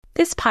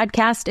This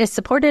podcast is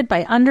supported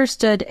by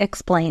Understood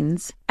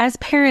Explains. As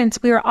parents,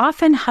 we are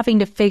often having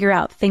to figure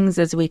out things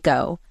as we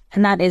go,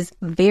 and that is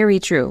very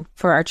true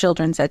for our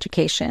children's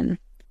education.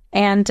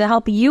 And to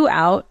help you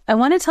out, I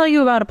want to tell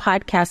you about a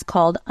podcast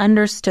called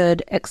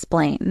Understood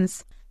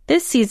Explains.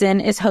 This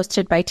season is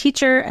hosted by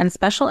teacher and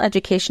special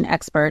education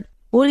expert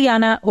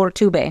Juliana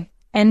Urtube,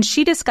 and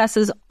she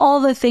discusses all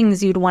the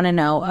things you'd want to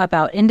know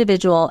about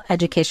individual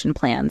education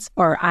plans,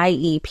 or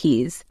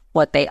IEPs,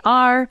 what they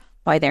are,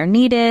 why they're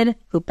needed,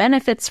 who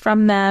benefits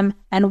from them,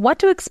 and what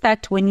to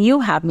expect when you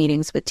have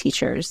meetings with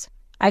teachers.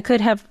 I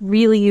could have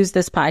really used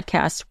this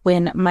podcast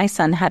when my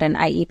son had an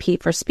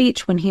IEP for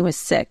speech when he was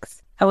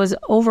 6. I was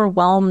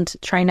overwhelmed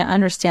trying to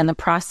understand the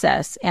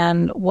process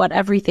and what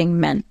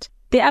everything meant.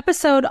 The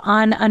episode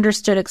on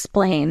Understood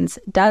Explains,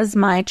 Does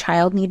My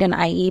Child Need an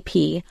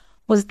IEP?,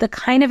 was the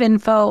kind of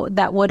info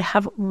that would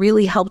have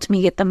really helped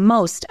me get the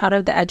most out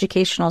of the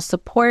educational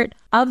support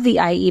of the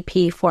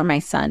IEP for my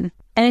son.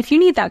 And if you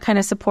need that kind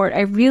of support,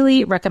 I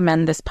really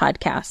recommend this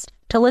podcast.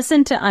 To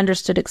listen to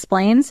Understood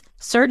Explains,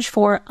 search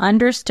for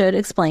Understood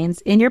Explains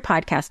in your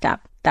podcast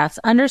app. That's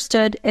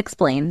Understood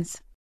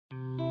Explains.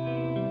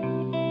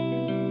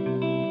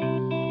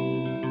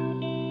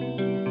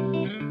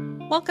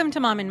 Welcome to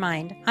Mom in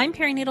Mind. I'm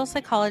perinatal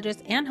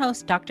psychologist and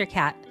host Dr.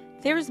 Kat.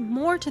 There's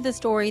more to the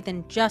story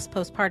than just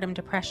postpartum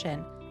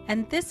depression,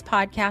 and this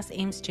podcast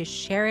aims to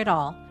share it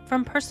all,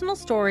 from personal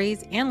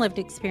stories and lived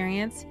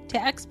experience to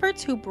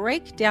experts who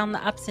break down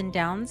the ups and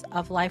downs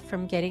of life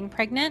from getting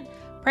pregnant,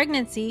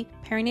 pregnancy,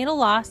 perinatal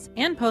loss,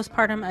 and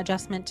postpartum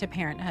adjustment to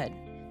parenthood.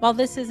 While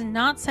this is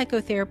not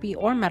psychotherapy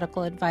or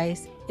medical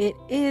advice, it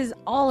is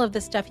all of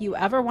the stuff you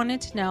ever wanted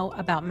to know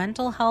about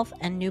mental health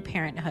and new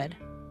parenthood.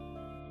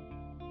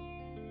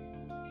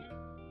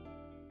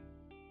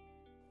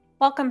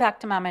 Welcome back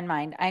to Mom in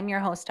Mind. I'm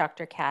your host,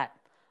 Dr. Kat.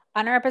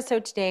 On our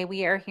episode today,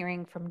 we are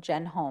hearing from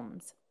Jen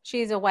Holmes.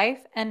 She's a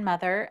wife and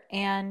mother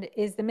and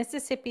is the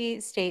Mississippi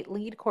State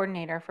Lead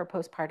Coordinator for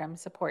Postpartum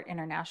Support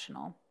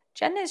International.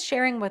 Jen is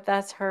sharing with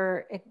us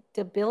her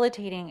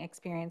debilitating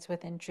experience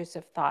with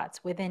intrusive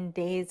thoughts within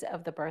days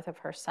of the birth of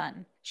her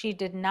son. She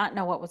did not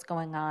know what was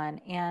going on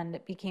and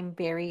became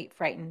very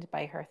frightened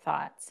by her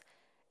thoughts.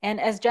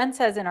 And as Jen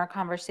says in our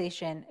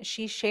conversation,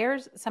 she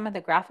shares some of the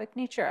graphic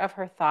nature of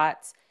her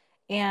thoughts,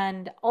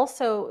 and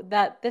also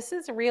that this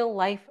is real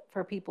life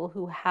for people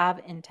who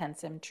have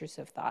intense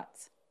intrusive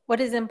thoughts. What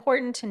is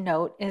important to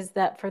note is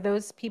that for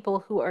those people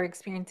who are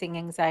experiencing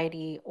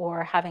anxiety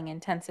or having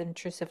intense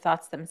intrusive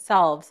thoughts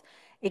themselves,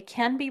 it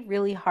can be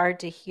really hard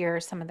to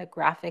hear some of the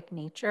graphic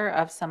nature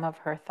of some of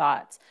her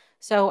thoughts.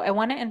 So I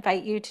want to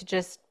invite you to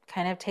just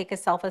kind of take a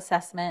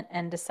self-assessment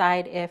and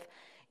decide if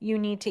you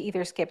need to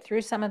either skip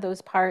through some of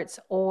those parts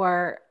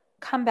or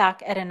come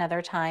back at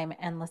another time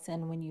and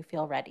listen when you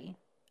feel ready.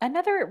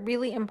 Another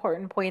really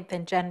important point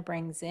that Jen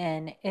brings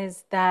in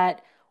is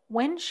that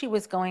when she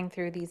was going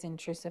through these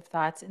intrusive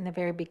thoughts in the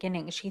very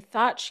beginning, she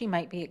thought she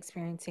might be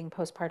experiencing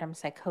postpartum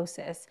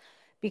psychosis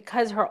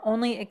because her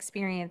only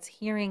experience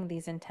hearing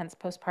these intense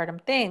postpartum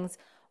things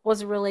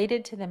was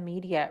related to the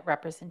media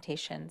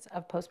representations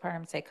of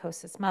postpartum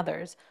psychosis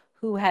mothers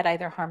who had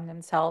either harmed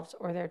themselves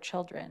or their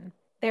children.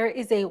 There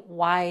is a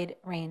wide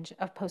range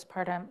of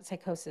postpartum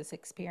psychosis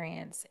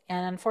experience,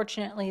 and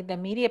unfortunately, the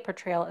media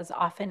portrayal is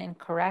often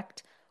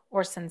incorrect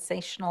or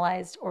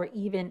sensationalized or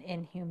even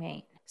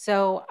inhumane.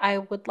 So I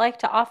would like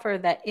to offer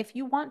that if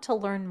you want to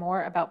learn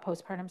more about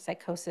postpartum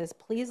psychosis,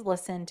 please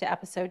listen to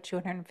episode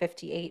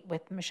 258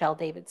 with Michelle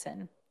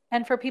Davidson.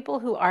 And for people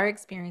who are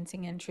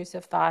experiencing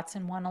intrusive thoughts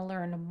and want to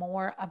learn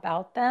more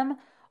about them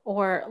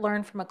or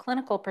learn from a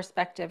clinical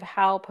perspective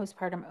how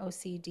postpartum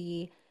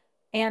OCD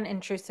and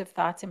intrusive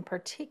thoughts in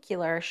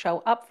particular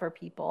show up for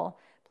people,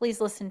 please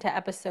listen to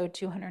episode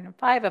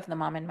 205 of the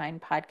Mom in Mind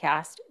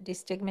podcast,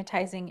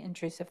 Destigmatizing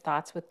Intrusive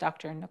Thoughts with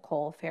Dr.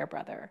 Nicole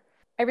Fairbrother.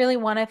 I really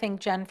want to thank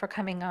Jen for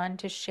coming on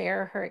to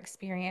share her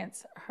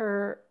experience.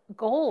 Her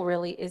goal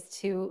really is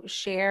to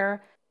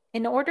share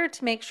in order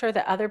to make sure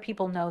that other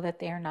people know that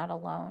they are not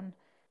alone.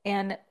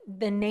 And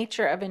the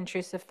nature of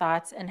intrusive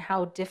thoughts and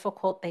how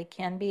difficult they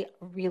can be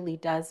really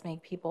does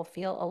make people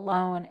feel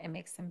alone. It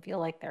makes them feel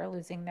like they're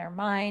losing their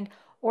mind,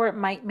 or it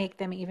might make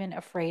them even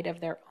afraid of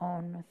their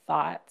own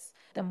thoughts.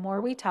 The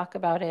more we talk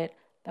about it,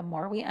 the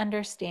more we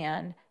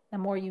understand, the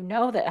more you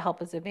know that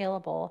help is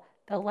available,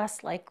 the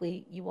less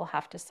likely you will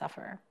have to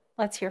suffer.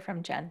 Let's hear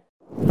from Jen.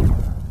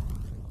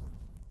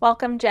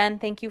 Welcome, Jen.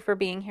 Thank you for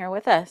being here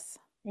with us.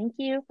 Thank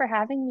you for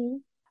having me.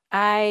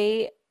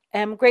 I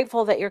am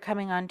grateful that you're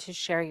coming on to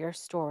share your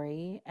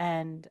story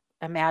and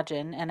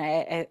imagine, and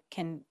I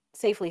can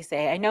safely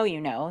say, I know you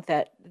know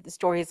that the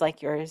stories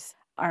like yours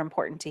are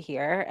important to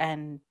hear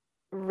and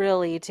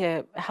really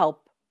to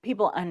help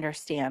people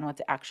understand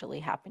what's actually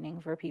happening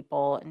for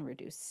people and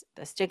reduce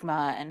the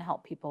stigma and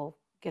help people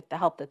get the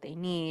help that they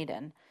need.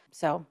 And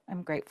so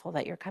I'm grateful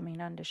that you're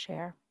coming on to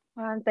share.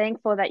 Well, I'm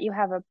thankful that you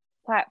have a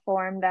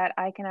platform that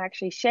I can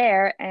actually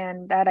share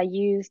and that I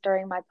used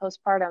during my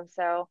postpartum.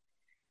 So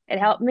it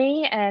helped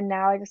me, and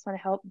now I just want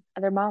to help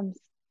other moms.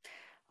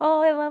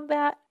 Oh, I love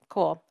that.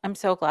 Cool. I'm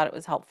so glad it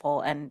was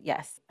helpful. And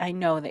yes, I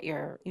know that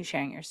you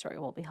sharing your story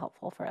will be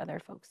helpful for other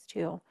folks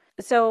too.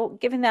 So,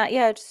 given that,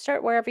 yeah, just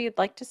start wherever you'd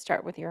like to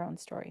start with your own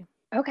story.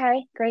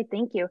 Okay, great.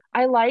 Thank you.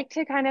 I like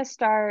to kind of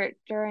start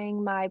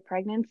during my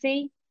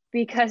pregnancy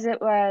because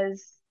it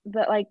was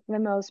the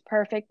most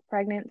perfect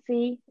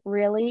pregnancy,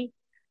 really.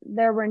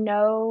 There were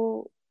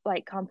no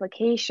like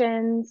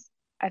complications.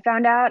 I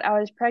found out I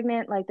was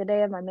pregnant like the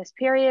day of my missed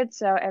period,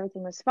 so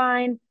everything was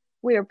fine.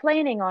 We were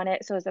planning on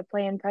it, so it was a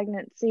planned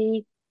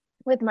pregnancy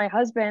with my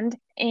husband,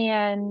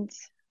 and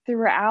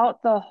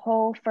throughout the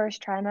whole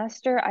first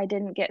trimester, I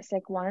didn't get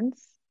sick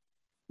once.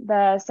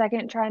 The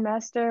second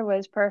trimester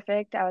was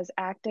perfect. I was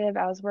active.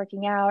 I was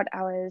working out.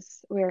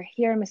 We were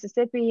here in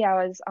Mississippi.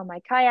 I was on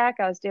my kayak.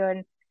 I was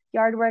doing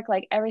yard work.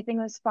 Like everything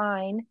was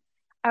fine.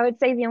 I would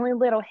say the only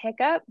little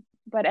hiccup,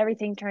 but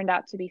everything turned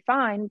out to be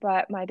fine.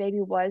 But my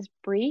baby was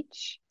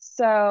breech.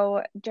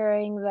 So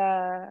during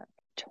the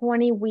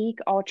 20-week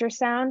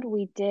ultrasound,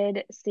 we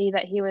did see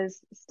that he was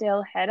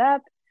still head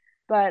up.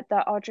 But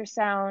the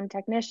ultrasound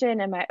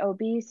technician and my OB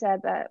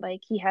said that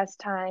like he has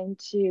time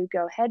to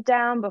go head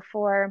down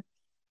before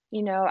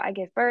I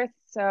gave birth.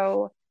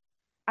 So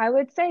I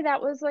would say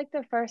that was like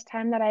the first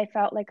time that I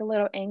felt like a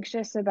little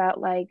anxious about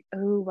like,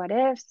 oh, what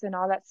ifs and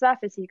all that stuff.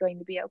 Is he going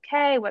to be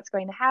okay? What's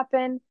going to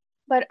happen?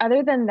 But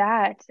other than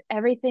that,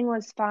 everything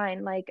was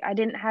fine. Like I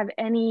didn't have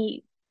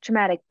any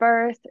traumatic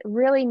birth,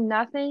 really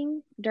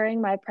nothing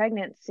during my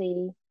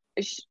pregnancy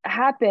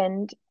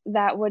happened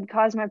that would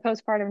cause my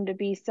postpartum to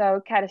be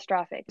so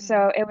catastrophic. Mm-hmm.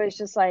 So it was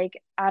just like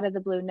out of the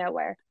blue,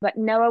 nowhere. But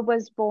Noah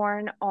was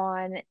born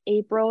on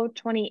April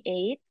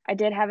 28th. I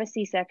did have a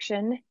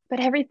C-section, but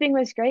everything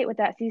was great with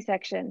that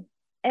C-section.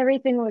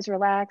 Everything was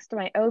relaxed.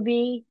 My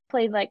OB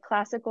played like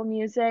classical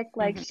music.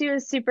 Like Mm-hmm. she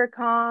was super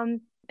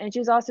calm and she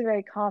was also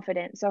very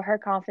confident. So her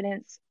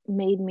confidence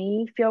made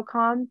me feel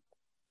calm.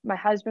 My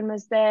husband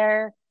was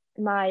there.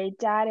 My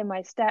dad and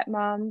my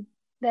stepmom,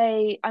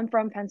 I'm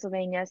from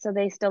Pennsylvania, so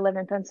they still live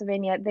in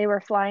Pennsylvania. They were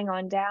flying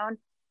on down.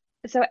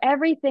 So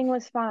everything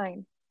was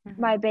fine.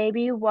 Mm-hmm. My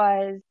baby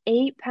was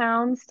 8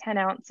 pounds, 10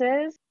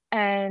 ounces,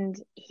 and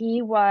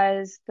he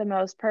was the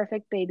most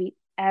perfect baby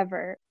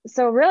ever.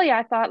 So really,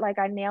 I thought like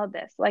I nailed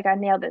this. Like I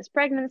nailed this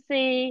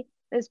pregnancy.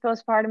 This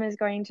postpartum is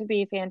going to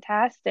be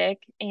fantastic.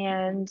 Mm-hmm.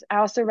 And I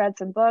also read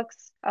some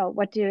books.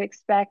 What do you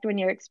expect when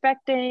you're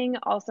expecting?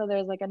 Also,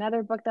 there's like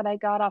another book that I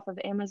got off of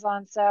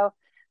Amazon. So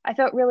I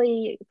felt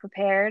really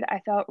prepared. I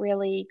felt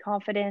really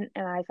confident,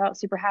 and I felt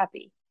super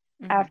happy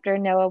Mm-hmm. after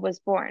Noah was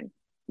born.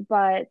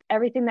 But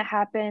everything that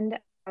happened,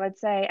 I would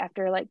say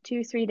after like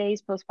 2, 3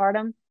 days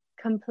postpartum,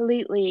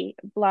 completely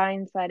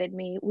blindsided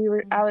me.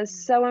 I was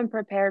Mm-hmm. so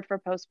unprepared for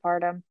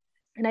postpartum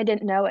and I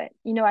didn't know it.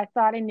 I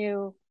thought I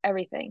knew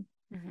everything.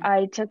 Mm-hmm.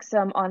 I took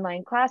some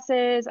online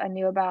classes. I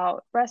knew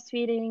about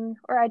breastfeeding,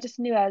 or I just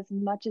knew as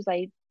much as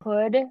I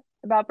could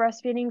about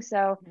breastfeeding.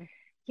 So,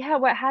 yeah,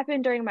 what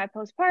happened during my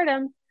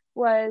postpartum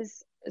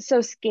was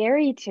so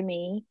scary to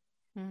me.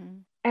 Mm-hmm.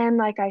 And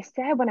like I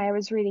said, when I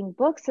was reading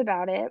books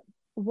about it,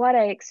 what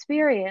I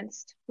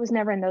experienced was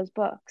never in those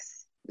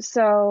books.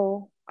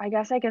 So I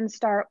guess I can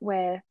start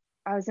with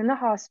I was in the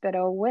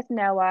hospital with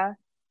Noah.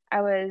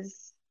 I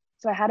was,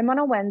 so I had him on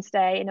a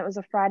Wednesday and it was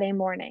a Friday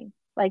morning.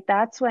 Like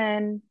that's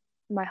when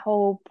my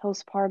whole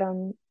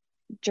postpartum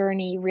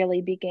journey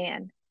really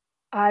began.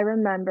 I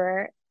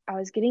remember I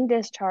was getting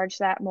discharged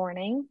that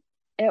morning.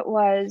 It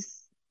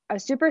was a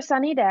super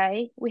sunny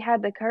day. We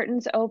had the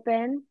curtains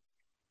open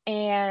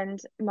and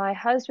my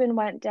husband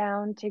went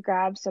down to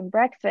grab some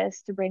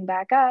breakfast to bring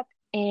back up.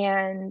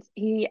 And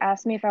he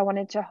asked me if I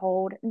wanted to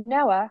hold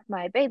Noah,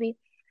 my baby.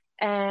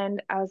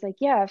 And I was like,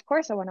 yeah, of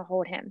course I want to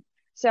hold him.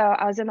 So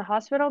I was in the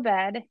hospital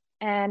bed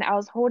and I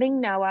was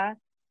holding Noah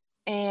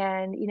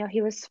and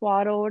he was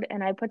swaddled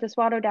and I put the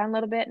swaddle down a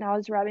little bit and I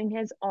was rubbing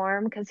his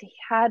arm because he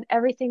had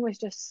everything was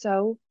just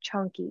so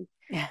chunky.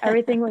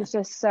 Everything was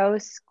just so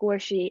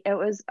squishy. It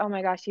was, oh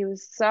my gosh, he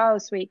was so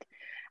sweet.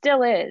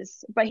 Still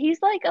is, but he's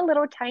like a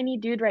little tiny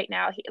dude right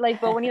now.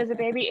 But when he was a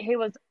baby, he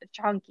was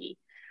chunky.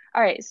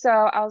 All right, so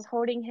I was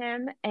holding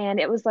him and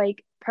it was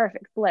like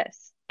perfect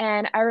bliss.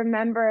 And I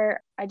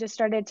remember I just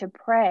started to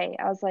pray.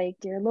 I was like,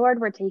 Dear Lord,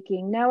 we're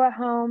taking Noah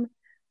home.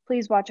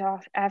 Please watch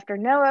off after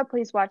Noah.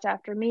 Please watch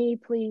after me.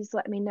 Please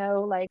let me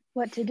know like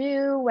what to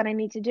do, when I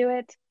need to do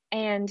it.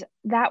 And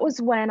that was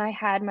when I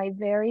had my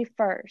very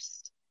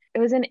first. It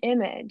was an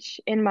image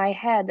in my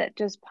head that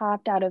just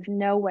popped out of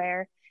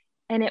nowhere.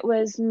 And it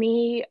was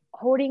me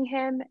holding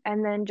him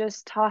and then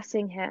just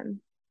tossing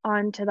him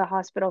onto the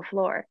hospital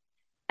floor.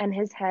 And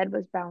his head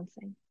was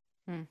bouncing.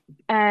 Hmm.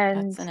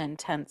 And That's an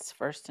intense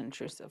first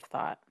intrusive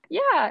thought.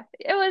 yeah,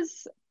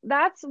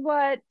 that's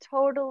what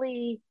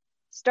totally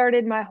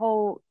started my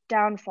whole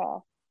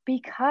downfall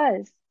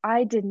because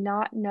I did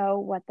not know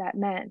what that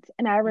meant.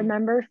 And I Mm.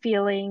 remember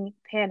feeling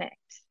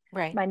panicked.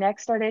 Right. My neck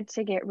started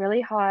to get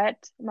really hot.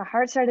 My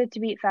heart started to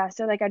beat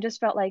faster. Like I just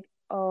felt like,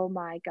 oh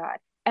my God.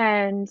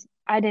 And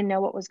I didn't know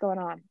what was going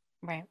on.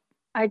 Right.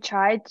 I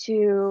tried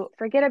to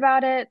forget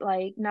about it,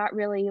 like not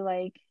really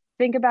like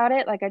think about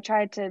it. Like I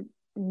tried to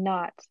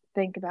not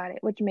think about it,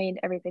 which made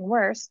everything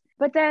worse.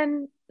 But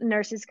then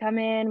nurses come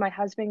in, my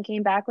husband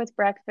came back with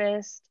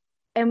breakfast,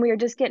 and we were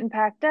just getting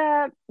packed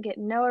up,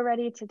 getting Noah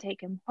ready to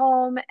take him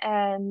home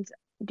and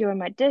doing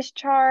my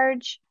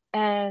discharge.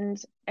 And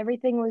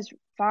everything was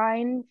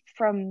fine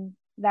from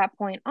that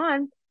point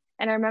on.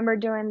 And I remember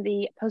doing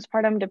the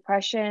postpartum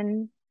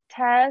depression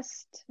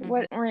test. Hmm.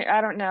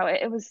 I don't know.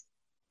 It was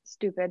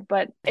stupid,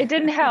 but it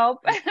didn't help.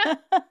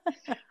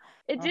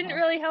 It didn't Uh-huh.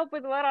 really help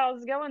with what I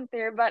was going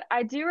through, but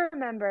I do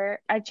remember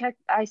I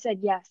checked, I said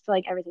yes,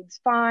 like everything's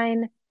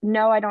fine.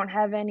 No, I don't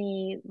have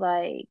any,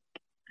 like,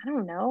 I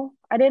don't know.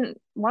 I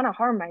didn't want to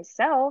harm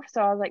myself.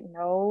 So I was like,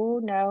 no,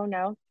 no,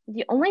 no.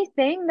 The only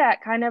thing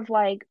that kind of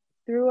like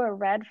threw a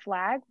red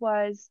flag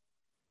was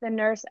the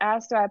nurse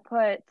asked, do I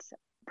put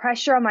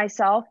pressure on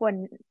myself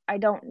when I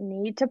don't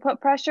need to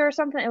put pressure or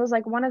something? It was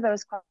like one of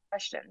those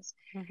questions.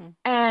 Hmm.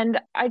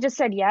 And I just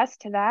said yes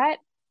to that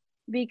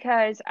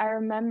because I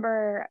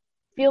remember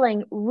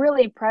feeling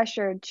really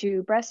pressured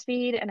to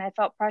breastfeed, and I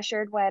felt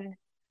pressured when,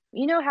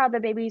 you know, how the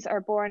babies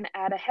are born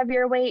at a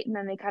heavier weight and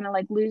then they kind of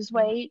like lose Hmm.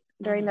 weight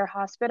during Hmm. their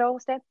hospital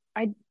stay.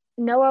 I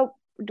Noah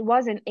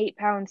wasn't 8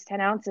 pounds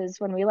 10 ounces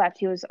when we left.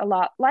 He was a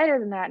lot lighter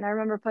than that, and I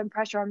remember putting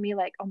pressure on me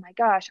like, oh my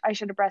gosh, I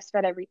should have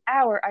breastfed every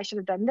hour. I should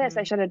have done this.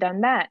 I should have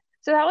done that.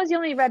 So that was the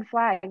only red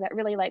flag that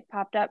really like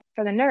popped up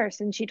for the nurse,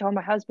 and she told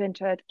my husband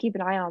to keep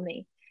an eye on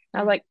me.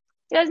 And I was Hmm. like,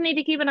 he doesn't need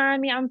to keep an eye on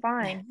me. I'm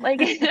fine.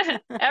 Like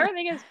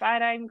everything is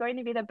fine. I'm going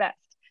to be the best.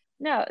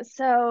 No,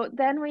 so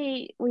then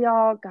we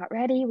all got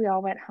ready. We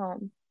all went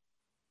home.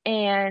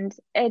 And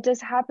it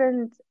just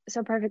happened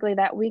so perfectly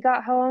that we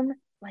got home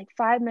like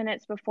 5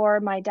 minutes before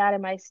my dad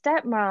and my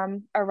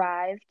stepmom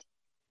arrived.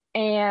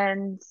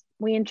 And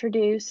we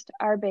introduced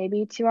our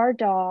baby to our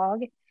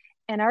dog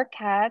and our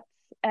cats,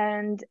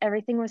 and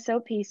everything was so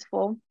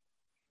peaceful.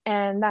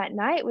 And that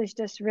night was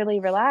just really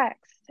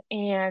relaxed.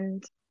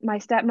 And my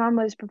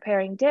stepmom was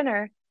preparing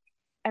dinner,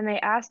 and they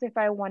asked if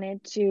I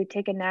wanted to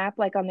take a nap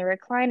like on the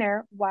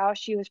recliner while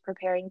she was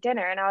preparing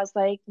dinner. And I was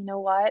like, you know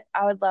what?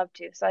 I would love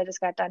to. So I just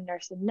got done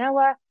nursing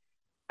Noah.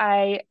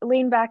 I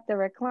leaned back the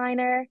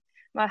recliner.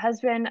 My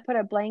husband put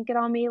a blanket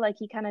on me, like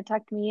he kind of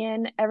tucked me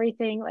in,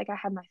 everything. Like I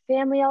had my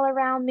family all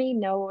around me.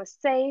 Noah was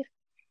safe.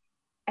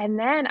 And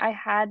then I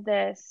had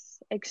this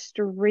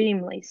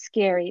extremely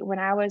scary when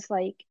I was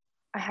like,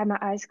 I had my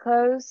eyes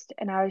closed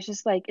and I was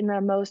just like in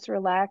the most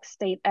relaxed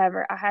state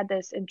ever. I had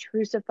this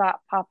intrusive thought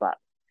pop up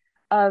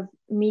of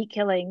me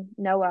killing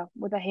Noah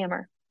with a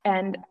hammer.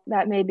 And Oh.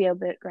 that may be a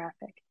bit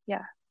graphic.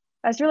 Yeah.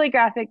 That's really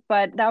graphic,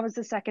 but that was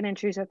the second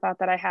intrusive thought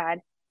that I had.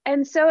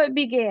 And so it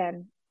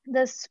began,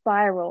 the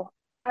spiral.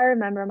 I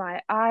remember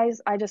my eyes,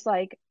 I just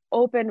like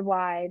opened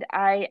wide.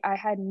 I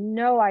had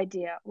no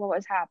idea what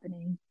was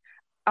happening.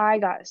 I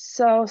got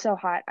so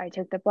hot. I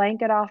took the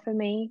blanket off of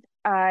me.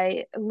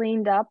 I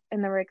leaned up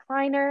in the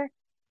recliner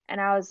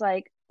and I was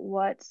like,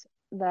 what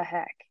the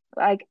heck?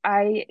 Like,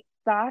 I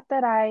thought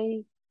that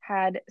I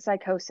had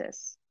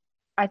psychosis.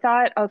 I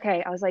thought,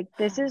 okay, I was like,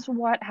 this is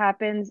what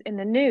happens in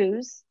the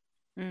news.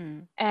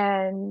 Mm.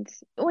 And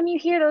when you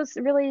hear those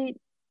really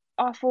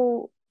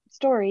awful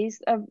stories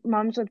of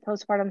moms with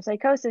postpartum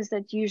psychosis,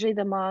 that's usually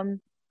the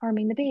mom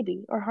harming the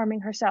baby or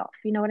harming herself.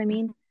 You know what I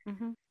mean? Mhm.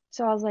 Mhm.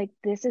 So I was like,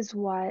 this is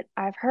what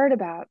I've heard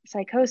about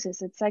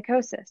psychosis. It's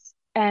psychosis.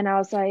 And I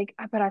was like,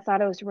 but I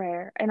thought it was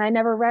rare. And I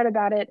never read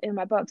about it in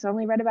my books. I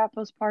only read about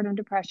postpartum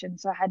depression.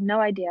 So I had no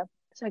idea.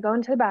 So I go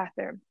into the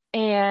bathroom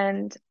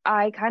and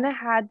I kind of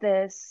had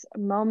this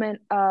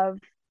moment of,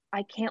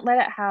 I can't let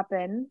it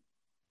happen.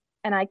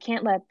 And I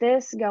can't let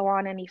this go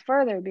on any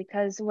further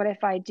because what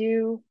if I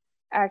do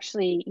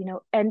actually,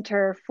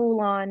 enter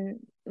full on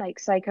like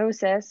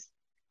psychosis?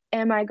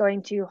 Am I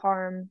going to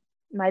harm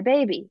my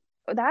baby?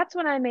 That's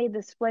when I made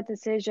the split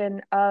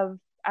decision of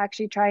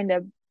actually trying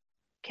to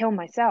kill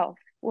myself,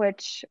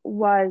 which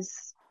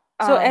was,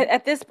 So um,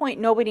 at this point,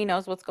 nobody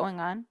knows what's going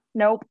on.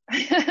 nope.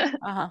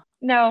 Uh-huh.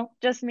 No,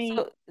 just me.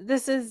 So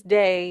this is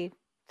day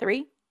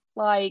 3.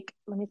 Like,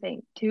 let me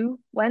think.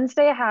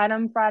 Wednesday I had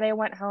him, Friday I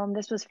went home.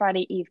 This was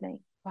Friday evening.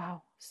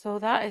 Wow. So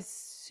that is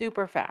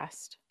super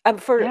fast.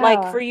 For like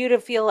Yeah, for you to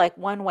feel like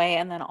one way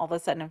and then all of a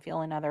sudden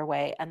feel another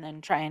way and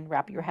then try and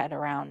wrap your yeah, head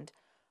around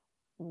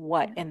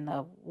what yeah. in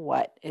the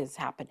what is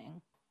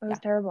happening. It was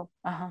Yeah. terrible.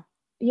 Uh-huh.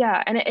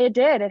 Yeah, and it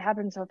did. It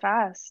happened so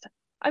fast.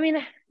 I mean,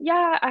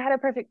 yeah, I had a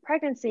perfect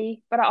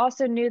pregnancy, but I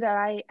also knew that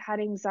I had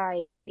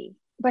anxiety.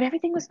 But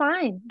everything was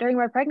fine during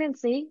my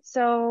pregnancy.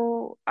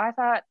 So I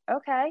thought,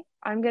 okay,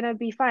 I'm gonna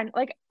be fine.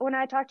 Like when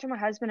I talked to my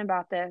husband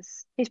about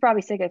this, he's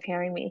probably sick of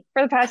hearing me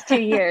for the past 2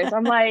 years.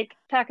 I'm like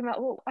talking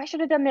about, well, I should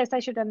have done this, I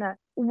should have done that.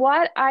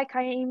 What I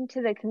came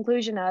to the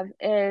conclusion of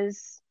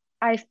is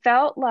I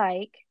felt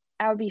like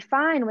I would be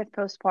fine with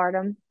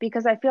postpartum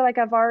because I feel like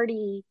I've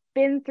already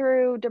been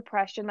through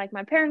depression. Like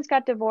my parents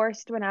got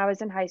divorced when I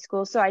was in high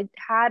school, so I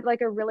had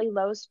like a really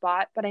low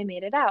spot, but I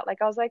made it out. Like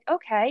I was like,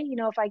 okay,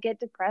 if I get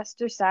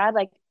depressed or sad,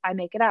 like I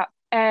make it out.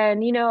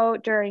 And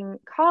during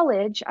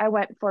college, I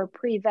went for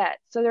pre-vet.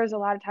 So there was a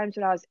lot of times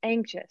when I was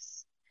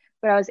anxious.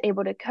 but I was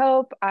able to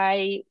cope.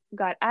 I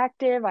got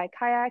active, I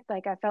kayaked,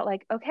 like I felt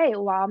like, okay,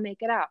 well, I'll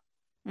make it out.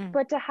 Mm.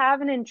 But to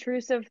have an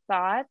intrusive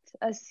thought,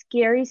 a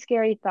scary,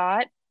 scary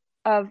thought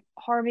of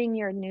harming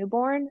your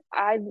newborn,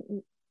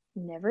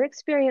 never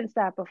experienced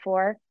that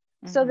before.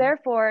 So Mm-hmm.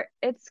 therefore,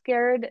 it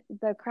scared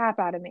the crap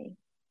out of me.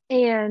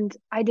 And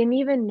I didn't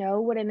even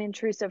know what an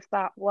intrusive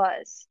thought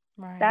was.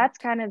 That's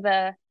Right. kind of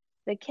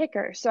the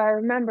kicker. So I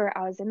remember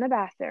I was in the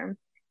bathroom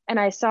and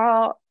I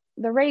saw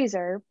the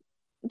razor,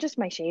 just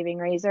my shaving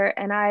razor,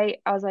 and I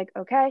was like,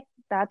 okay,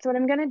 that's what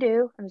I'm gonna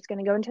do. I'm just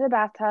gonna go into the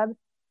bathtub.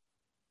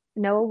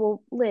 Noah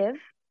will live.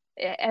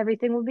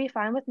 Everything will be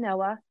fine with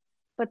Noah.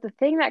 But the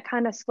thing that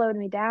kind of slowed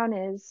me down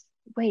is,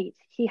 wait,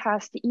 he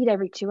has to eat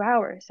every 2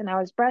 hours, and I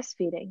was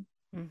breastfeeding.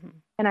 Mm-hmm.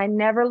 And I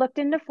never looked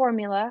into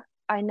formula.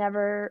 I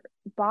never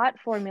bought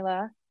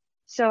formula.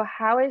 So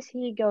how is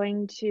he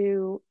going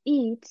to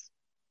eat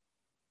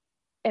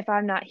if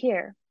I'm not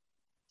here?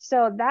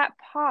 So that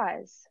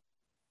pause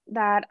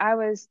that I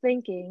was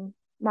thinking,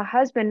 my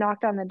husband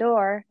knocked on the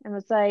door and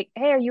was like,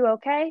 "Hey, are you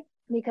okay?"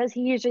 Because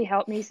he usually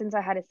helped me since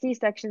I had a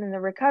C-section and the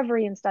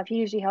recovery and stuff. He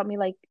usually helped me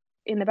like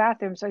in the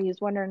bathroom. So he was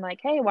wondering, like,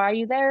 "Hey, why are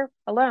you there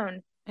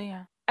alone?"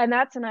 Yeah. And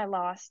that's when I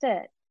lost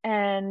it.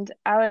 And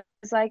I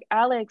was like,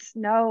 "Alex,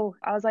 no."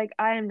 I was like,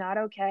 "I am not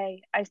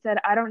okay." I said,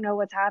 "I don't know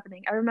what's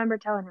happening." I remember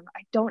telling him,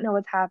 "I don't know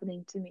what's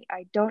happening to me.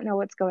 I don't know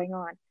what's going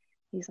on."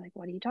 He's like,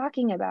 "What are you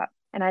talking about?"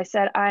 And I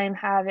said,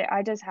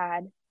 I just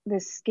had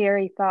this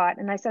scary thought."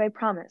 And I said, "I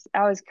promise."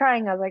 I was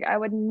crying. I was like, "I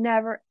would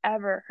never,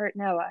 ever hurt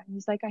Noah." And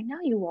he's like, "I know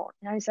you won't."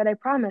 And I said, "I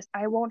promise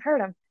I won't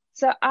hurt him."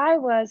 So I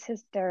was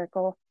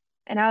hysterical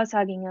and I was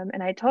hugging him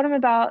and I told him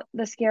about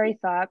the scary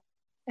thought.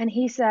 And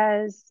he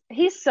says,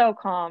 he's so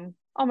calm.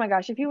 Oh my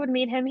gosh, if you would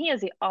meet him, he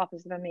is the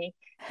opposite of me.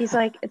 He's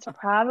like, "It's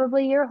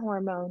probably your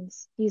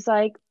hormones." He's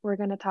like, "We're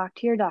going to talk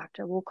to your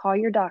doctor. We'll call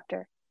your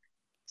doctor."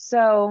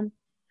 So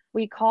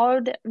we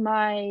called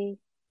my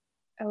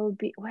OB.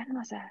 When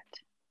was that?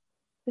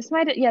 This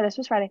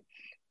was Friday.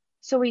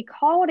 So we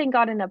called and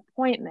got an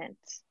appointment.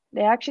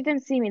 They actually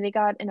didn't see me. They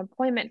got an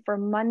appointment for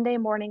Monday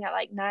morning at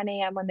like 9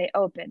 a.m. when they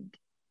opened.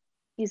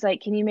 He's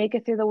like, "Can you make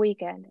it through the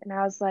weekend?" And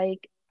I was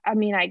like, "I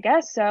mean, I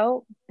guess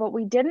so." But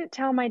we didn't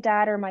tell my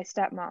dad or my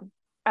stepmom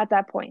at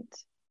that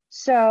point.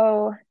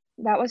 So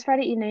that was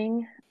Friday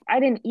evening. I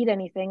didn't eat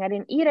anything. I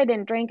didn't eat, I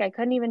didn't drink. I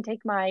couldn't even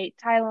take my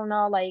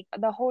Tylenol. Like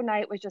the whole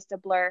night was just a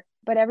blur.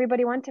 But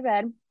everybody went to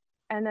bed.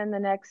 And then the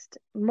next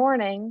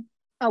morning,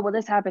 oh, well,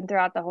 this happened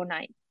throughout the whole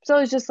night. So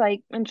it was just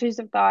like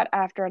intrusive thought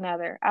after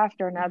another,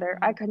 after another.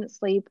 I Mm-hmm. couldn't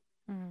sleep.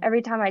 Mm.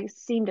 Every time I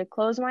seemed to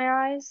close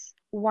my eyes,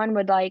 one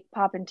would like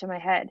pop into my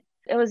head.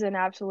 It was an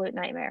absolute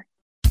nightmare.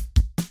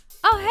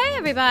 Oh, hey,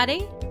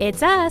 everybody.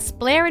 It's us,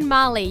 Blair and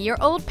Molly, your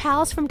old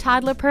pals from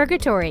Toddler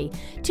Purgatory.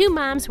 Two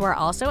moms who are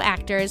also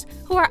actors,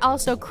 who are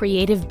also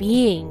creative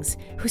beings,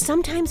 who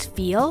sometimes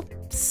feel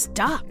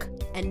stuck.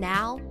 And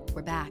now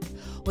we're back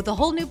with a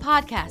whole new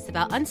podcast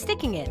about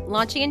unsticking it,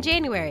 launching in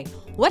January.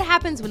 What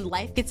happens when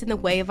life gets in the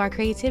way of our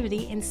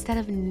creativity instead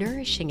of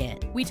nourishing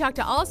it? We talk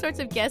to all sorts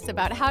of guests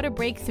about how to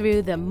break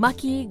through the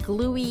mucky,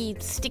 gluey,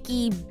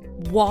 sticky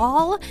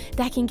wall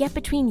that can get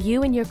between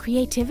you and your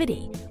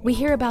creativity. We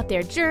hear about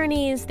their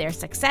journeys, their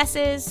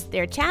successes,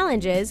 their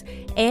challenges,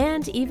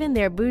 and even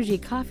their bougie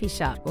coffee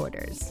shop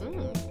orders.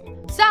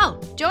 So,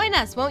 join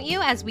us, won't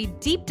you, as we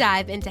deep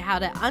dive into how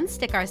to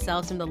unstick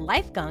ourselves from the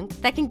life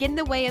gunk that can get in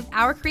the way of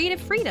our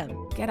creative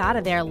freedom. Get out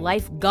of there,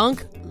 life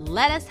gunk.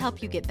 Let us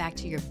help you get back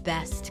to your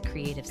best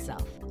creative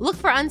self. Look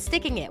for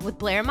Unsticking It with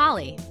Blair and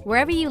Molly.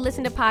 Wherever you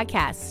listen to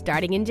podcasts,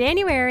 starting in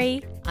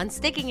January.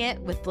 Unsticking It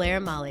with Blair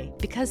and Molly,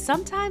 because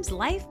sometimes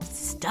life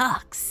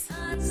sucks.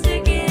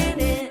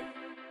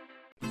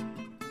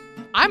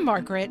 I'm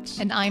Margaret.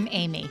 And I'm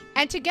Amy.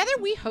 And together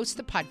we host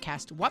the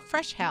podcast, What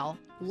Fresh Hell?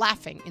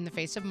 Laughing in the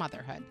Face of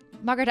Motherhood.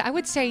 Margaret, I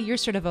would say you're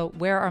sort of a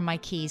where are my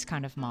keys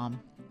kind of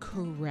mom.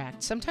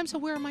 Correct. Sometimes a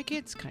where are my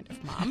kids kind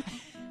of mom.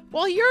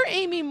 Well, you're,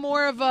 Amy,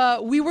 more of a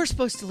we were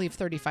supposed to leave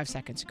 35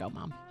 seconds ago,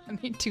 mom. I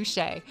mean, touche.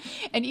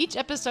 In each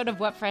episode of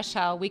What Fresh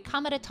Hell, we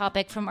come at a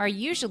topic from our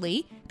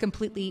usually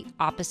completely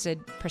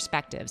opposite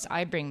perspectives.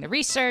 I bring the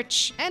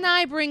research. And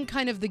I bring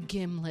kind of the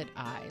gimlet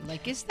eye.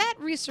 Like, is that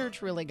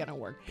research really going to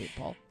work,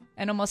 people?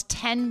 And almost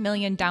 10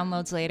 million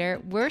downloads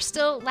later, we're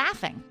still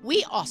laughing.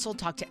 We also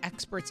talk to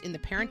experts in the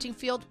parenting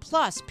field,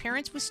 plus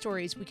parents with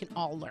stories we can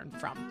all learn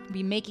from.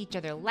 We make each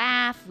other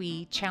laugh,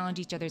 we challenge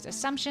each other's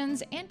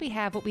assumptions, and we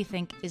have what we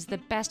think is the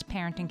best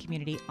parenting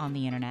community on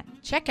the internet.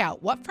 Check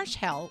out What Fresh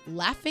Hell?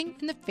 Laughing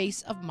in the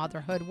Face of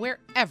Motherhood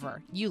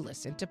wherever you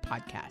listen to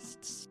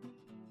podcasts.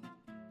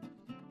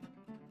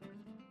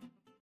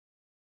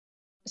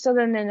 So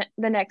then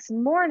the next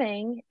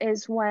morning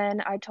is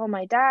when I told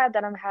my dad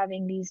that I'm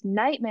having these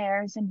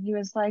nightmares, and he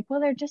was like, "Well,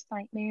 they're just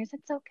nightmares.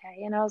 It's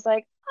okay." And I was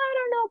like, "I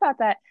don't know about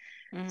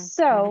that."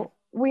 So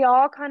we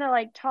all kind of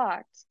like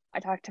talked.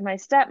 I talked to my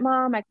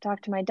stepmom. I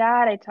talked to my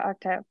dad.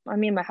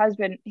 My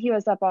husband, he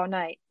was up all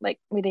night. Like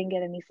we didn't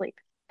get any sleep.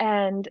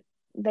 And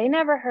they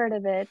never heard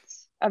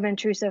of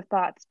intrusive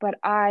thoughts, but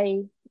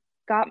I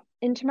got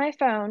into my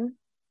phone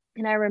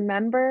and I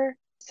remember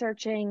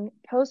searching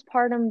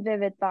postpartum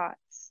vivid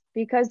thoughts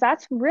because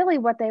that's really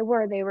what they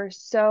were. They were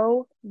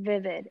so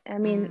vivid. I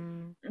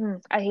mean,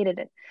 I hated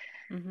it.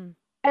 Mm-hmm.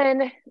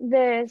 And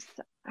this,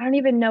 I don't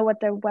even know what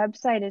the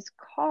website is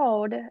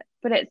called,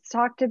 but it's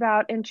talked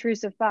about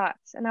intrusive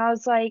thoughts. And I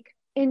was like,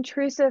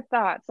 intrusive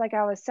thoughts, like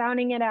I was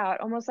sounding it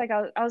out, almost like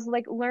I was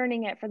like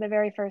learning it for the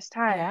very first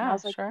time. I Yeah,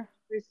 was like, sure.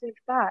 intrusive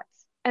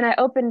thoughts. And I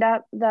opened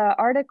up the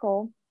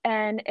article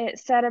and it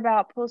said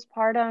about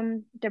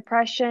postpartum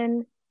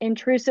depression,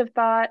 intrusive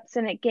thoughts,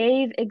 and it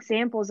gave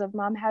examples of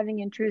mom having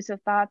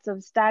intrusive thoughts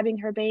of stabbing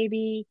her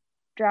baby,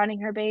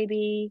 drowning her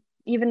baby,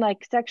 even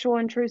like sexual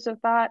intrusive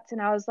thoughts.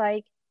 And I was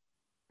like,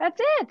 that's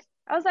it.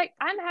 I was like,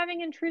 I'm having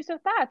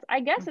intrusive thoughts.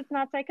 I guess it's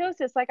not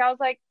psychosis. Like, I was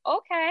like,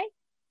 okay.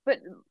 But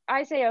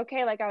I say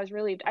okay, like I was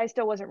relieved. I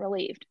still wasn't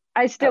relieved.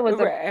 I still was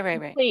a Right.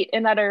 complete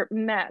and utter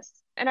mess.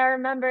 And I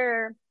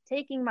remember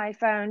taking my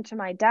phone to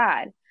my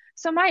dad.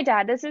 So, my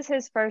dad, this is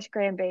his first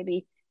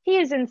grandbaby. He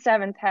is in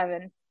seventh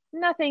heaven.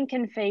 Nothing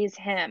can phase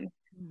him.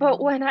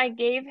 But when I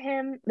gave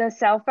him the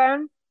cell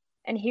phone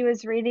and he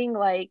was reading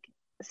like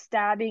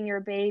stabbing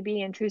your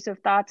baby, intrusive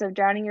thoughts of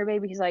drowning your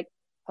baby, he's like,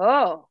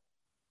 oh,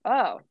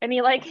 and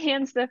he like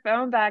hands the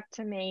phone back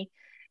to me.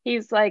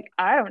 He's like,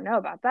 I don't know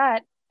about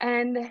that.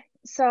 And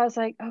so I was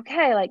like,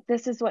 okay, like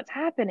this is what's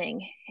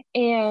happening.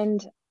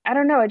 And I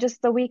don't know, it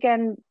just the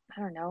weekend,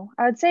 I don't know.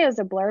 I would say it was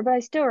a blur, but I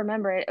still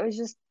remember it.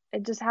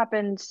 It just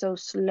happened so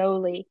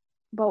slowly.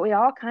 But we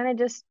all kind of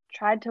just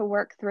tried to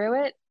work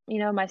through it. You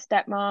know, my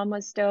stepmom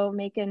was still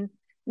making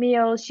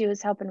meals. She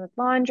was helping with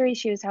laundry.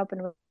 She was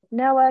helping with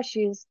Noah.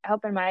 She was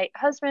helping my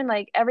husband.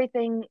 Like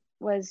everything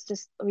was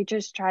just, we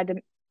just tried to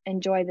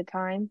enjoy the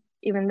time,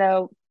 even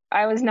though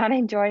I was not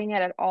enjoying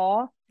it at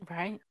all.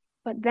 Right.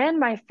 But then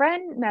my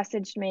friend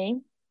messaged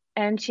me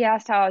and she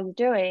asked how I was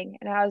doing.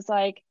 And I was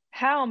like,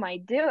 how am I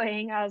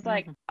doing? I was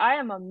like, I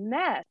am a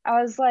mess.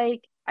 I was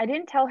like, I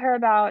didn't tell her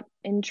about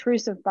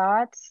intrusive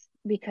thoughts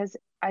because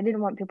I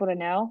didn't want people to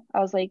know.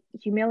 I was like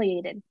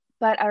humiliated.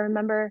 But I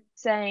remember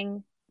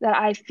saying that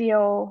I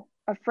feel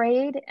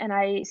afraid. And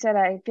I said,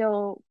 I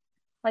feel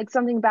like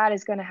something bad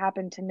is going to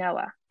happen to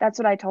Noah. That's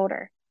what I told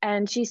her.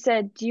 And she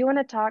said, do you want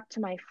to talk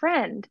to my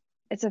friend?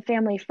 It's a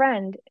family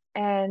friend.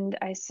 And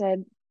I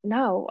said,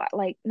 no,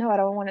 like, no, I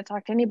don't want to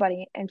talk to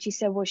anybody. And she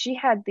said, well, she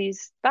had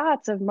these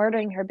thoughts of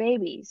murdering her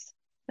babies.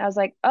 And I was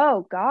like,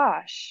 oh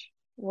gosh,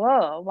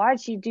 whoa,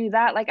 why'd she do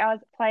that? Like, I was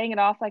playing it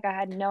off like I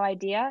had no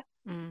idea.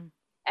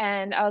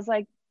 And I was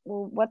like,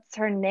 well, what's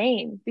her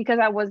name? Because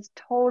I was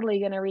totally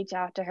going to reach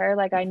out to her.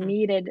 Like, I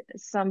needed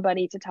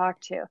somebody to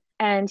talk to.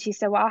 And she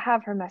said, well, I'll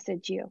have her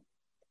message you.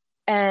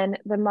 And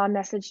the mom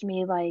messaged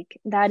me like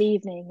that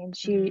evening and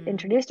she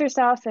introduced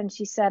herself and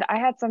she said, I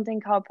had something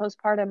called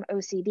postpartum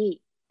OCD.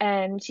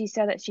 And she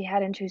said that she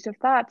had intrusive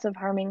thoughts of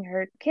harming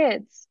her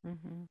kids.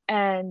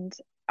 And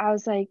I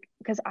was like,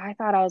 because I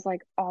thought I was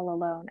like all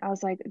alone. I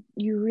was like,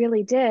 you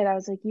really did. I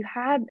was like, you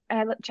had,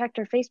 and I checked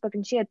her Facebook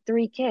and she had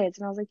 3 kids.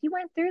 And I was like, you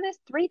went through this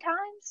 3 times?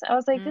 I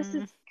was like, this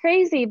is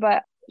crazy.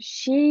 But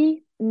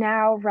she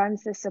now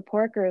runs this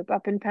support group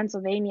up in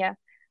Pennsylvania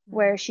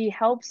where she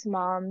helps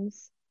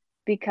moms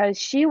because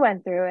she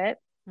went through it.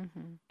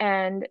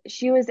 And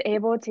she was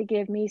able to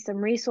give me some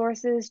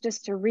resources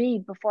just to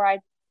read before I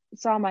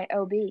saw my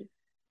OB.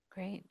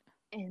 Great.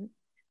 And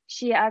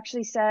she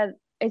actually said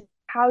it's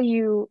how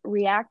you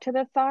react to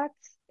the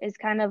thoughts is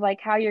kind of like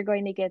how you're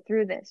going to get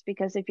through this.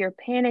 Because if you're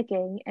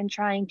panicking and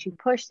trying to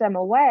push them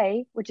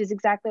away, which is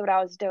exactly what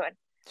I was doing,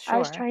 I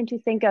was trying to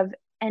think of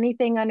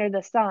anything under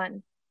the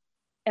sun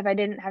if I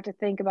didn't have to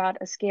think about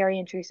a scary,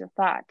 intrusive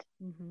thought.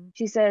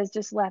 She says,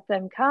 just let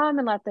them come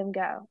and let them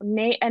go.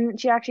 And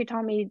she actually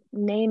taught me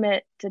name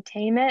it to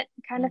tame it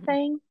kind of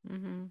thing.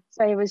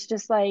 So it was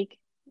just like,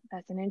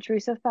 that's an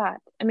intrusive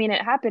thought. I mean,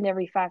 it happened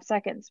every 5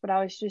 seconds, but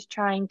I was just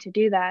trying to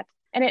do that.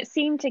 And it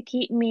seemed to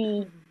keep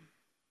me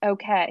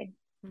okay.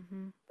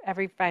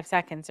 Every 5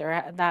 seconds,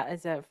 or that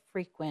is a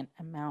frequent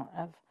amount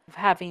of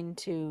having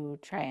to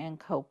try and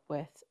cope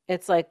with.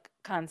 It's like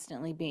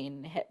constantly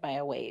being hit by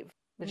a wave,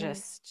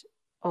 just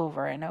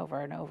over and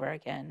over and over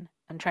again,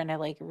 and trying to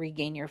like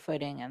regain your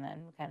footing, and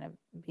then kind of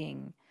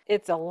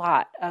it's a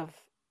lot of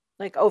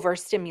like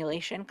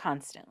overstimulation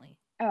constantly.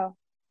 Oh,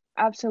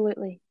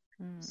 absolutely.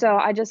 So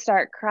I just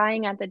start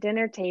crying at the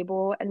dinner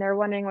table and they're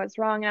wondering what's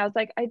wrong. And I was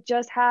like, I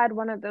just had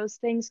one of those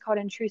things called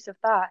intrusive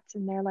thoughts.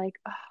 And they're like,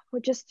 oh,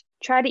 well, just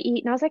try to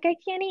eat. And I was like, I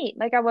can't eat.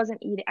 Like I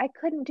wasn't eating. I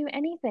couldn't do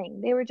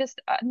anything. They were just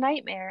a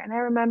nightmare. And I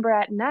remember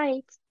at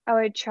night, I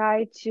would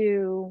try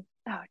to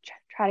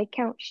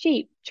count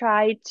sheep,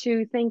 try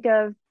to think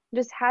of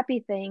just happy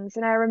things.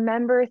 And I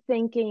remember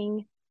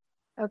thinking,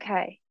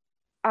 okay,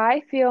 I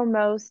feel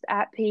most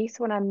at peace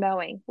when I'm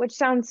mowing, which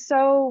sounds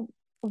so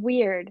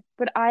weird,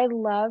 but I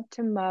love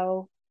to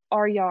mow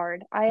our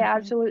yard. I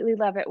absolutely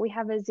love it. We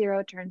have a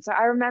 0 turn. So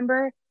I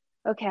remember,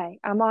 okay,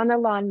 I'm on the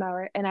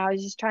lawnmower and I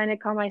was just trying to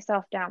calm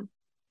myself down.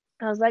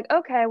 I was like,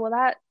 okay, well,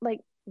 that,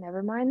 like,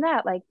 never mind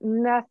that. Like,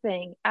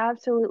 nothing,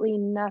 absolutely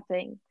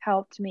nothing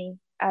helped me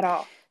at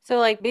all. So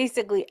like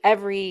basically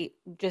every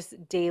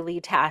just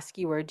daily task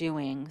you were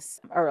doing,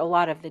 or a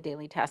lot of the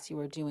daily tasks you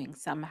were doing,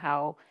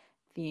 somehow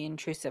the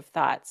intrusive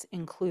thoughts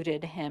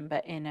included him,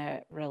 but in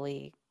a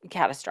really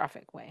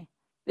catastrophic way.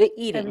 The Every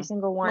eating,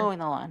 single one. mowing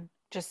the lawn,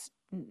 just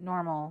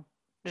normal,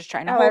 just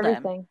trying to Oh, hold him.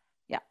 everything.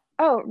 Yeah.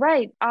 Oh,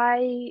 right.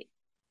 I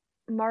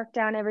marked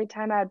down every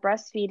time I'd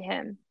breastfeed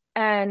him.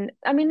 And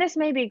I mean, this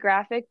may be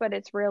graphic, but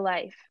it's real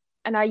life.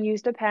 And I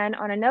used a pen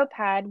on a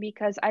notepad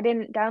because I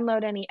didn't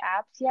download any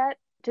apps yet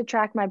to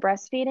track my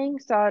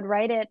breastfeeding. So I'd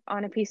write it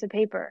on a piece of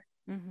paper.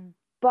 Mm-hmm.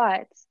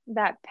 But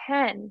that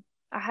pen,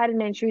 I had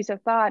an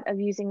intrusive thought of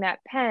using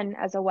that pen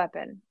as a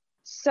weapon.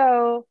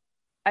 So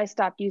I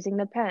stopped using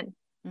the pen.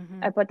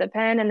 Mm-hmm. I put the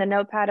pen and the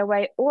notepad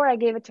away, or I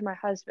gave it to my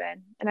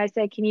husband. And I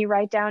said, can you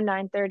write down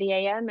 9:30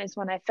 a.m. is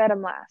when I fed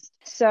him last.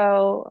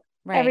 So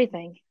Right.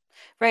 everything.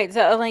 Right.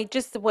 So like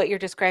just what you're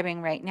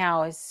describing right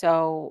now is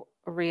so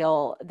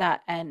real,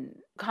 that and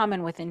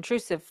common with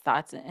intrusive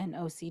thoughts and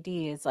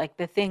OCD is like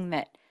the thing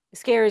that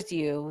scares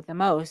you the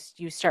most,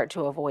 you start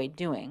to avoid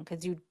doing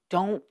because you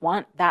don't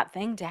want that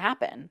thing to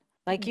happen.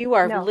 Like you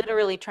are No.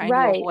 literally trying to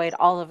Right. avoid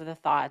all of the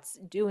thoughts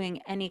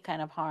doing any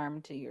kind of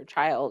harm to your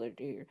child or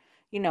to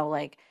your,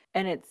 like,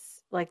 and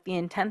it's like the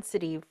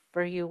intensity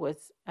for you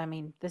was, I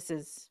mean, this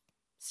is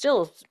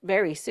still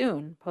very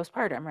soon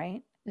postpartum,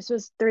 right? This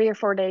was 3 or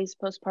 4 days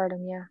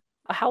postpartum. Yeah.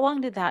 How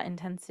long did that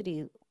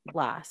intensity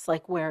last?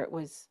 Like where it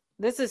was,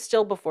 this is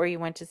still before you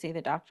went to see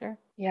the doctor?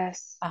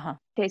 Yes. Uh-huh.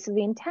 Okay. So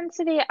the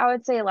intensity, I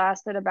would say,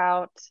 lasted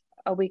about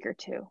a week or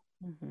two.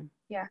 Mm-hmm.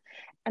 Yeah.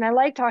 And I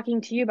like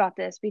talking to you about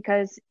this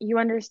because you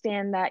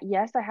understand that,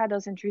 yes, I had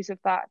those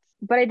intrusive thoughts,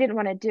 but I didn't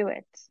want to do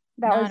it.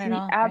 That was Not at the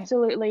all, right?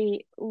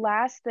 absolutely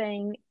last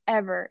thing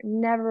ever.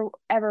 Never,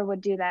 ever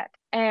would do that.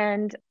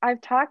 And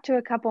I've talked to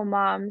a couple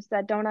moms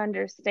that don't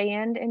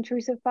understand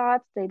intrusive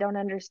thoughts. They don't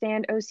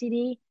understand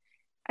OCD.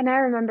 And I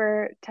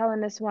remember telling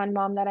this one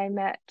mom that I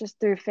met just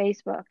through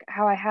Facebook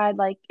how I had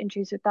like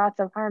intrusive thoughts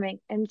of harming.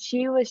 And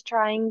she was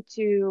trying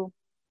to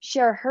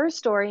share her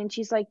story. And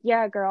she's like,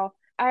 yeah, girl,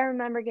 I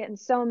remember getting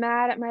so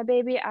mad at my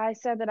baby. I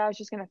said that I was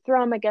just going to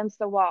throw him against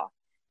the wall.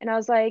 And I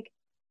was like,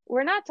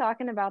 we're not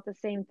talking about the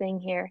same thing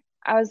here.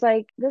 I was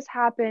like, this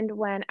happened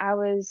when I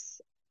was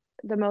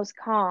the most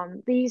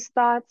calm. These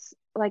thoughts,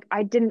 like,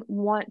 I didn't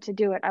want to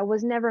do it. I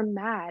was never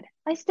mad.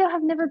 I still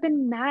have never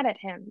been mad at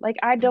him. Like,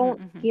 I don't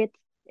Mm-hmm, mm-hmm. get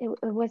it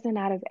wasn't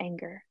out of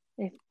anger,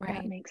 if that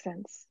Right. makes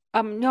sense.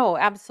 No,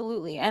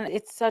 absolutely. And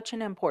it's such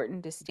an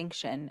important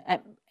distinction.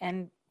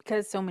 And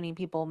because so many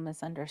people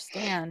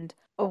misunderstand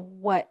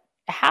what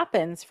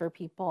happens for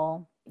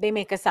people, they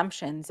make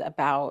assumptions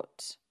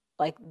about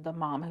like the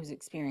mom who's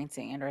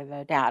experiencing it or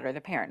the dad or the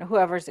parent,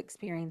 whoever's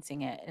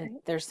experiencing it. Right.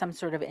 There's some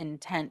sort of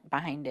intent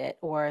behind it,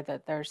 or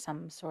that there's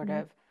some sort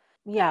Mhm.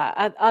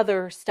 of,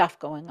 other stuff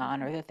going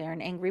on, or that they're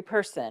an angry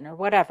person or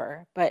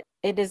whatever. But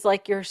it is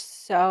like you're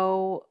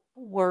so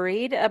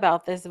worried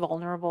about this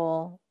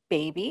vulnerable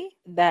baby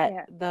that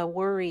Yeah. the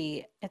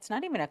worry, it's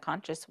not even a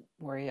conscious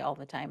worry all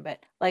the time, but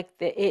like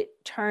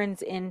it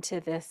turns into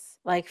this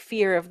like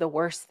fear of the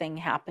worst thing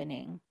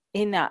happening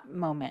in that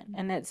moment.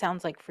 And it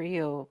sounds like for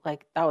you,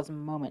 like that was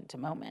moment to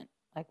moment,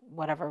 like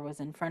whatever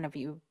was in front of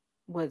you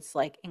was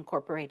like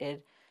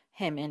incorporated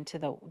him into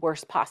the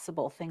worst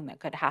possible thing that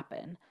could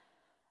happen.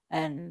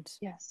 And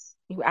Yes.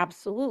 you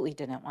absolutely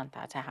didn't want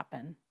that to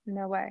happen.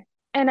 No way.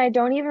 And I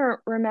don't even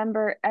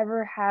remember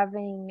ever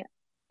having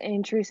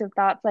intrusive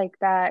thoughts like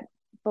that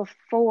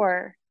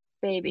before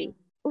baby.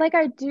 Like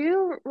I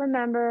do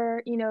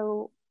remember,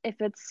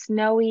 if it's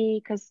snowy,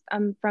 because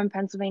I'm from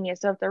Pennsylvania.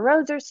 So if the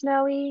roads are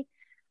snowy,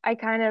 I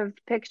kind of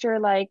picture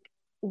like,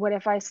 what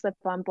if I slip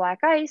on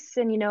black ice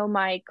and,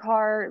 my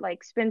car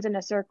like spins in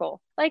a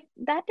circle? Like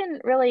that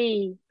didn't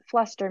really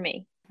fluster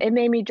me. It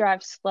made me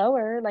drive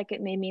slower, like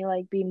it made me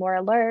like be more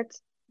alert.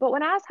 But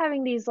when I was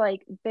having these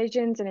like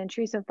visions and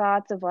intrusive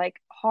thoughts of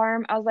like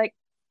harm, I was like,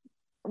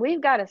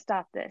 we've got to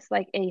stop this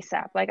like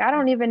ASAP. Like, I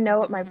don't even know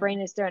what my brain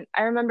is doing.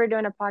 I remember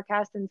doing a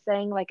podcast and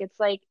saying, like, it's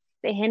like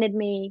they handed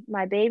me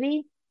my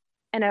baby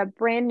and a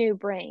brand new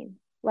brain.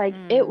 Like,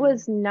 it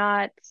was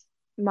not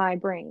my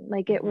brain.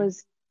 Like, it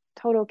was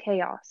total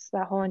chaos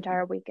that whole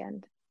entire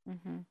weekend.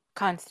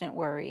 Constant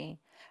worry.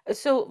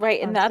 So,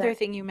 right. And the other Constant.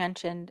 thing you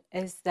mentioned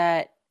is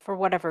that for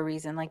whatever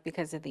reason, like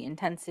because of the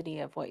intensity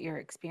of what you were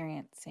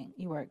experiencing,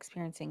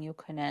 you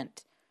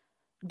couldn't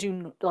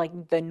do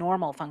like the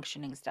normal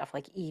functioning stuff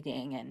like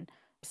eating and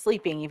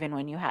sleeping even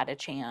when you had a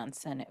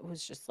chance. And it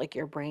was just like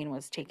your brain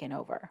was taken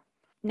over.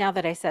 Now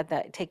that I said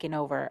that taken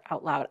over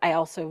out loud, I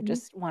also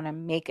just want to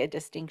make a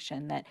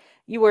distinction that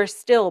you were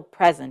still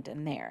present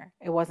in there.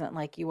 It wasn't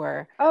like you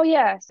were, Oh,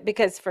 yes.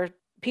 because for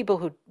people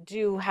who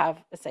do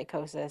have a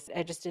psychosis,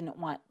 I just didn't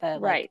want the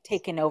like Right.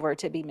 taken over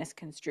to be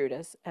misconstrued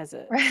as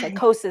a Right.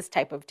 psychosis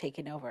type of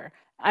taken over.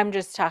 I'm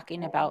just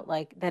talking about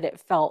like that it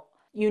felt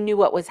you knew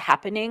what was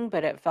happening,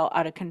 but it felt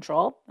out of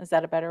control. Is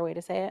that a better way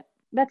to say it?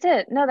 That's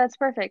it. No, that's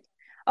perfect.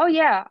 Oh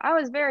yeah, I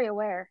was very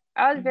aware.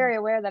 I was Mm-hmm. very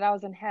aware that I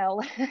was in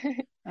hell.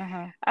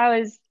 Uh-huh. I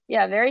was,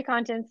 yeah, very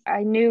conscious.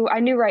 I knew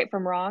right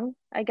from wrong,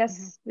 I Mm-hmm.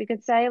 guess we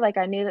could say. Like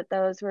I knew that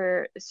those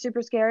were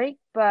super scary,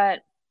 but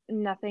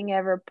nothing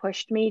ever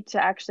pushed me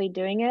to actually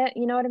doing it,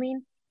 you know what I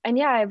mean? And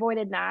yeah, I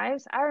avoided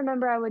knives. I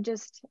remember I would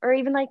just, or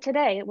even like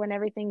today when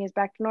everything is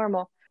back to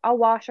normal, I'll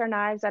wash our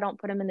knives. I don't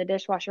put them in the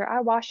dishwasher.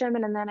 I wash them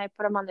and then I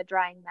put them on the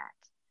drying mat.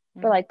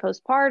 But Mm-hmm. like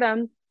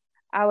postpartum,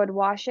 I would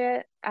wash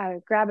it, I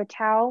would grab a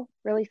towel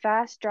really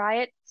fast,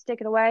 dry it,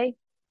 stick it away,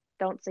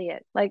 don't see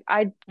it. Like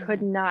I could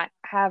Mm-hmm. not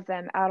have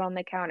them out on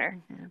the counter.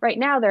 Mm-hmm. Right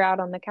now they're out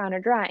on the counter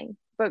drying.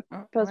 But Right,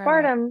 right.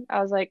 postpartum,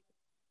 I was like,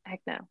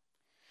 heck no,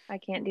 I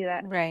can't do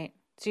that. Right.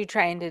 So you're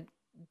trying to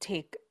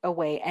take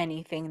away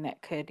anything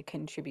that could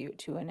contribute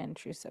to an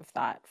intrusive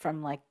thought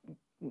from like,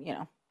 you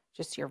know,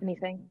 just your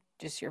Anything.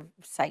 just your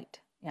sight.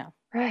 Yeah.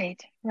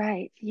 Right,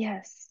 right.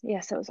 Yes.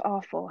 Yes, it was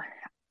awful.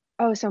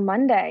 Oh, so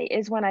Monday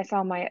is when I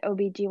saw my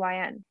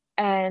OBGYN.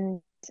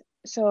 And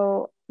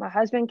so my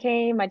husband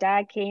came, my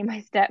dad came,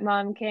 my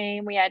stepmom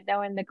came. We had no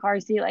one in the car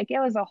seat. Like it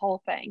was a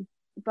whole thing.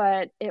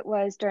 But it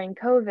was during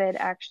COVID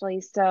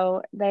actually,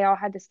 so they all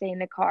had to stay in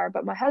the car.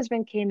 But my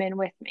husband came in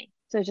with me.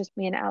 So it's just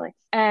me and Alex.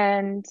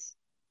 And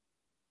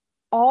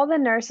all the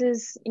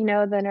nurses,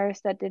 the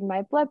nurse that did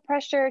my blood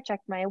pressure,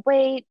 checked my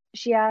weight,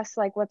 she asked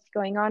like what's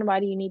going on? Why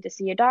do you need to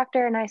see a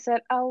doctor? And I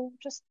said, "Oh,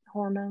 just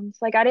hormones."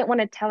 Like I didn't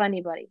want to tell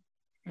anybody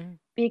Mm-hmm.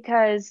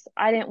 because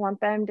I didn't want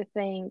them to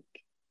think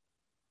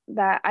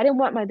that I didn't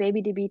want my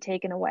baby to be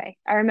taken away.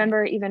 I Right.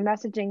 remember even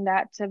messaging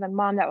that to the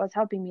mom that was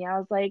helping me. I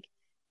was like,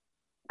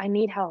 I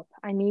need help.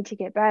 I need to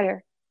get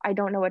better. I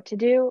don't know what to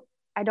do.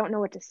 I don't know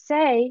what to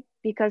say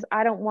because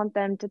I don't want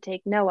them to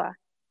take Noah.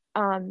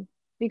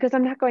 Because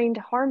I'm not going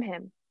to harm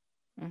him.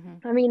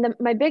 Mm-hmm. I mean,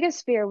 my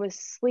biggest fear was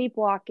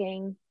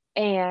sleepwalking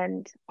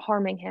and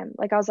harming him.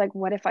 Like I was like,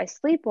 what if I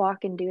sleepwalk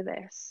and do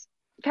this?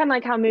 Kind of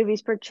like how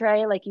movies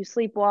portray, like you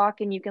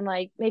sleepwalk and you can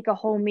like make a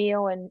whole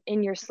meal and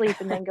in your sleep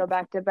and then go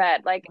back to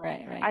bed. Like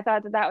Right, right. I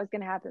thought that that was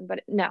going to happen,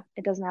 but no,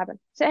 it doesn't happen.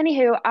 So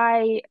anywho,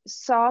 I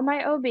saw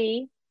my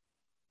OB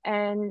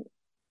and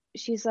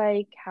she's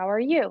like, "How are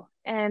you?"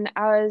 And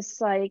I was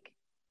like,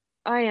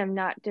 "I am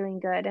not doing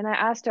good." And I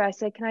asked her, I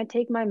said, "Can I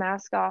take my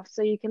mask off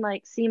so you can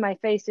like see my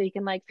face so you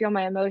can like feel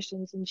my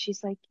emotions?" And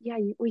she's like, "Yeah,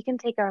 we can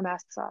take our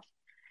masks off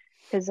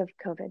because of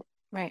COVID."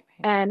 Right,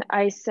 right. And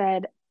I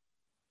said,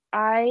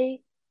 "I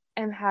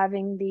am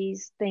having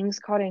these things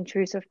called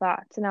intrusive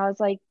thoughts." And I was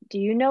like, "Do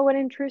you know what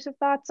intrusive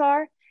thoughts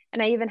are?"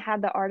 And I even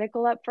had the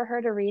article up for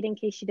her to read in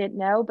case she didn't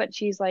know, but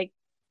she's like,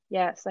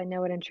 "Yes, I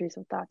know what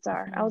intrusive thoughts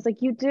are." I Mm-hmm. was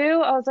like, "You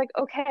do?" I was like,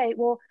 "Okay,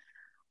 well,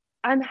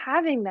 I'm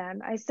having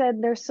them." I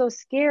said, "They're so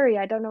scary.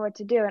 I don't know what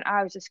to do." And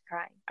I was just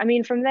crying. I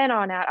mean, from then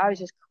on out, I was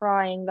just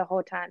crying the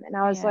whole time. And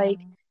I was Yeah. like,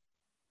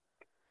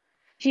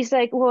 she's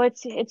like, "Well,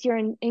 it's your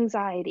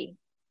anxiety."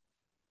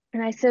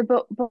 And I said,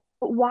 but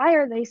why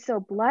are they so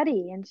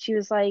bloody?" And she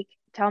was like,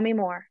 "Tell me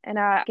more." And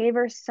I gave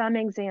her some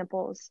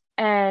examples.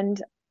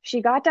 And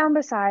she got down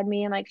beside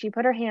me and like she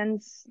put her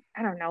hands,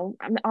 I don't know,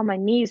 on my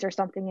knees or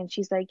something. And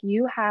she's like,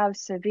 "You have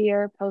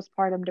severe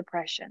postpartum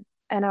depression."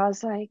 And I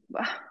was like,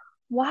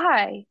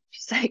 "Why?"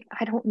 She's like,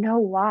 "I don't know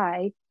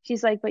why."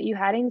 She's like, "But you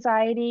had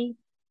anxiety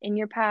in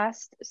your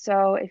past.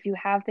 So if you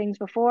have things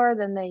before,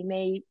 then they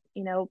may,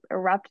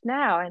 erupt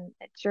now." And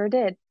it sure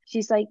did.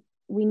 She's like,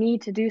 "We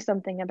need to do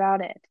something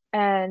about it."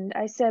 And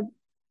I said,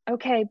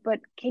 "Okay, but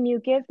can you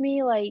give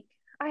me like,"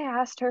 I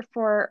asked her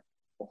for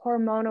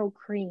hormonal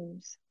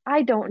creams.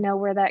 I don't know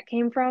where that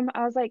came from.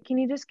 I was like, "Can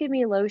you just give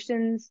me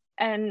lotions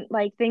and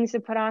like things to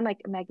put on,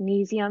 like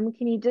magnesium?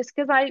 Can you just,"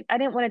 because I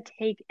didn't want to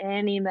take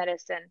any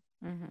medicine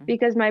Mm-hmm.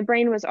 because my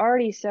brain was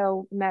already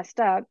so messed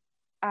up.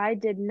 I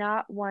did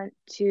not want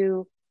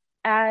to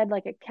add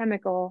like a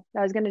chemical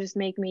that was going to just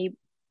make me,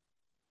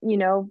 you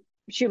know,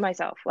 shoot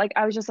myself. Like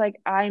I was just like,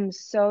 I'm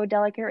so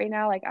delicate right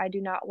now. Like I do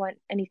not want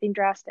anything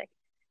drastic.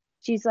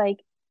 She's like,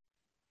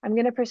 "I'm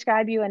going to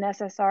prescribe you an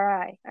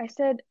SSRI." I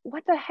said,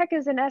 "What the heck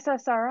is an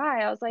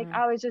SSRI?" I was like,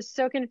 I was just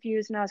so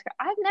confused and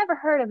I've never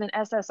heard of an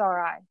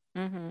SSRI.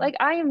 Mm-hmm. Like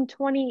I am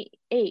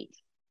 28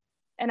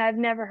 and I've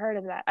never heard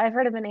of that. I've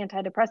heard of an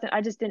antidepressant.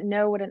 I just didn't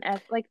know what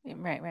like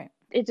Right, right.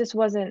 it just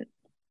wasn't,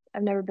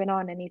 I've never been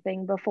on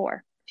anything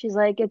before. She's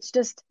like, "It's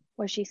just,"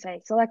 what'd she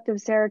say? Selective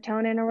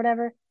serotonin or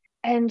whatever.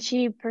 And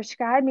she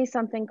prescribed me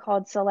something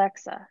called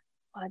Celexa.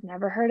 Well, I'd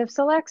never heard of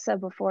Celexa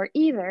before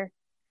either.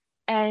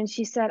 And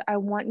she said, "I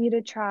want you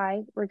to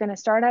try. We're going to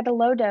start at a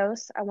low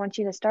dose. I want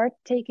you to start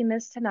taking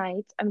this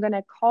tonight. I'm going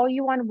to call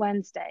you on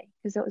Wednesday,"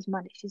 because it was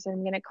Monday. She said,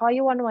 "I'm going to call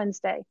you on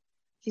Wednesday."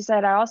 She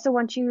said, "I also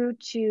want you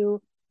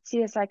to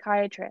see a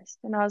psychiatrist."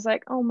 And I was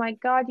like, "Oh my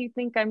God, you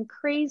think I'm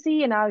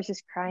crazy?" And I was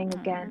just crying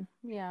again.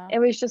 Yeah. It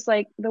was just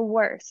like the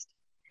worst.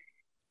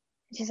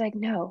 She's like,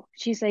 "No."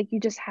 She's like, "You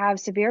just have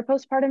severe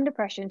postpartum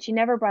depression." She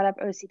never brought up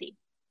OCD.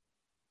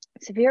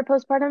 Severe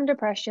postpartum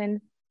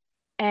depression.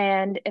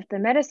 And if the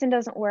medicine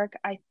doesn't work,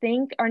 I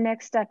think our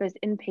next step is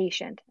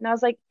inpatient. And I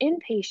was like,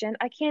 "Inpatient?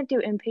 I can't do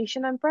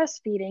inpatient. I'm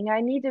breastfeeding. I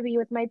need to be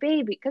with my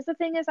baby." Because the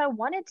thing is, I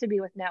wanted to be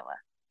with Noah.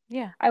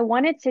 Yeah. I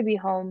wanted to be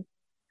home.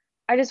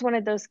 I just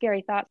wanted those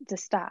scary thoughts to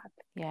stop.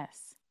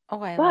 Yes.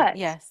 Oh, I love, But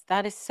yes,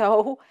 that is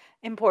so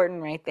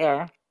important right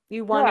there. You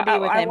no, want to be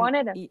with I him.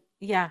 wanted him.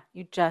 Yeah,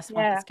 you just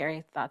want the Yeah.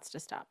 scary thoughts to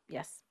stop.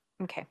 Yes.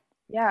 Okay.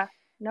 Yeah.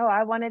 No,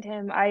 I wanted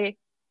him. I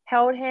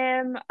held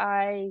him.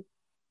 I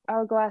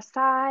would go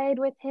outside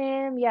with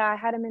him. Yeah, I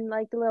had him in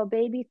like the little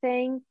baby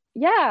thing.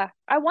 Yeah,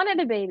 I wanted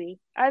a baby.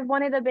 I've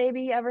wanted a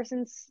baby ever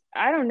since,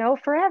 I don't know,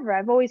 forever.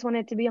 I've always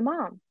wanted to be a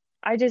mom.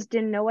 I just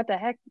didn't know what the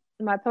heck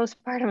my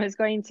postpartum was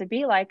going to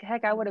be like.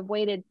 Heck, I would have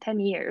waited 10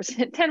 years,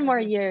 10 more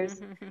years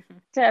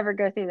to ever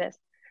go through this.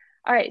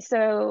 All right,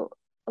 so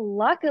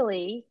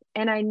luckily,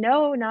 and I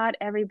know not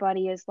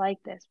everybody is like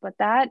this, but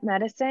that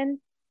medicine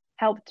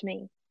helped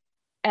me.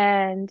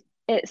 And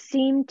it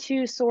seemed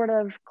to sort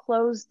of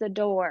close the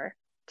door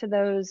to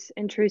those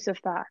intrusive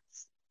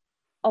thoughts.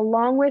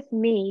 Along with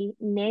me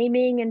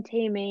naming and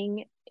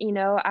taming,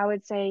 I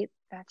would say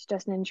that's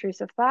just an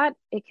intrusive thought.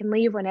 It can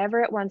leave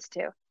whenever it wants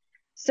to.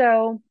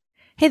 So,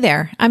 Hey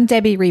there, I'm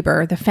Debbie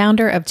Reber, the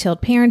founder of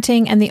Tilt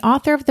Parenting and the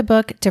author of the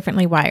book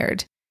Differently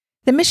Wired.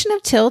 The mission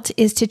of Tilt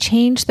is to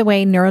change the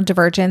way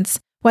neurodivergence,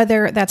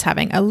 whether that's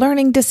having a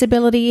learning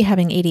disability,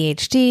 having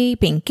ADHD,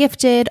 being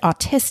gifted,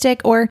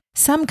 autistic, or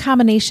some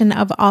combination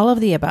of all of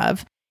the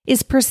above,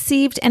 is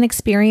perceived and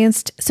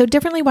experienced so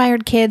differently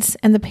wired kids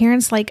and the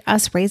parents like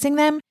us raising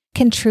them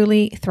can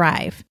truly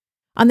thrive.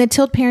 On the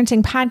Tilt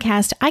Parenting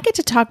podcast, I get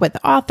to talk with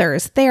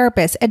authors,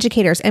 therapists,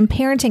 educators, and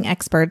parenting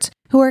experts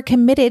who are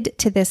committed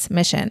to this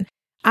mission.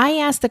 I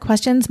ask the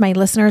questions my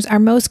listeners are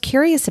most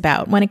curious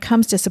about when it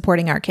comes to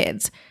supporting our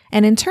kids.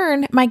 And in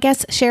turn, my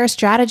guests share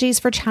strategies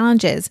for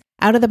challenges,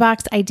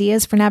 out-of-the-box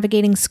ideas for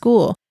navigating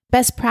school,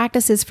 best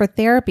practices for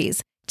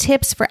therapies,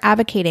 tips for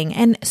advocating,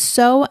 and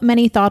so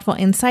many thoughtful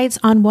insights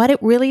on what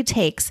it really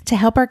takes to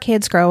help our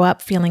kids grow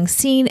up feeling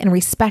seen and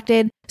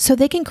respected so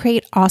they can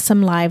create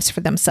awesome lives for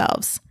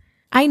themselves.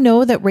 I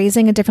know that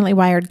raising a differently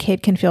wired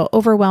kid can feel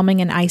overwhelming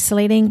and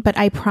isolating, but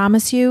I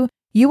promise you,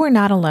 you are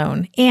not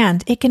alone,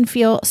 and it can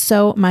feel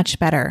so much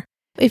better.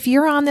 If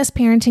you're on this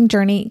parenting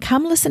journey,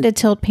 come listen to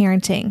Tilt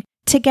Parenting.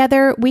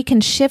 Together, we can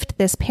shift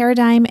this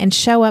paradigm and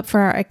show up for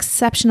our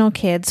exceptional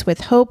kids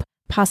with hope,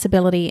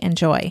 possibility, and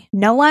joy.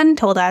 No one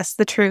told us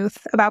the truth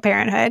about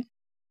parenthood.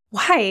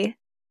 Why?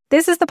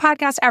 This is the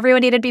podcast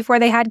everyone needed before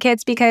they had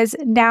kids because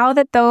now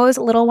that those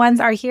little ones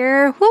are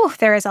here,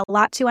 there is a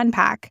lot to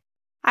unpack.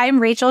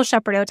 I'm Rachel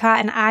Shepardota,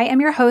 and I am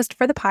your host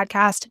for the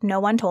podcast No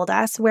One Told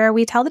Us, where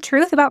we tell the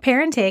truth about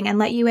parenting and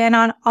let you in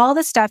on all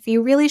the stuff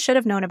you really should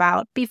have known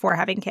about before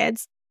having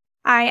kids.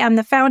 I am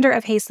the founder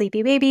of Hey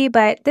Sleepy Baby,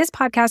 but this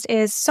podcast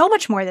is so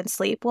much more than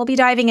sleep. We'll be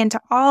diving into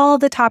all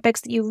the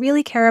topics that you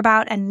really care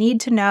about and need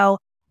to know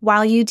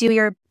while you do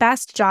your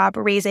best job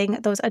raising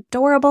those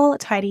adorable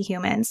tiny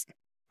humans.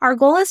 Our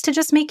goal is to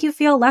just make you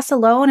feel less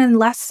alone and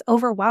less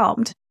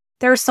overwhelmed.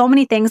 There are so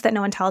many things that no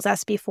one tells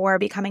us before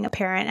becoming a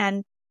parent,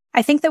 and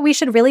I think that we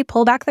should really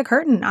pull back the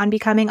curtain on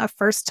becoming a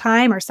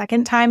first-time or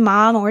second-time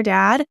mom or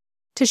dad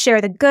to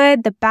share the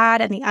good, the bad,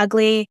 and the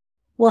ugly.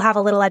 We'll have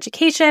a little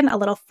education, a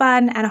little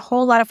fun, and a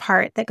whole lot of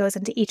heart that goes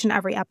into each and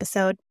every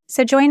episode.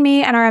 So join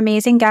me and our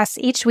amazing guests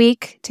each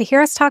week to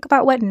hear us talk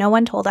about what no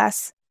one told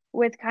us.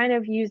 with kind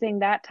of using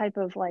that type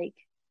of like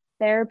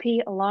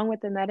therapy along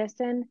with the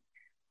medicine,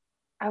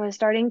 I was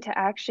starting to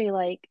actually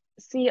like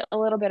see a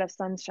little bit of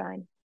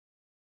sunshine.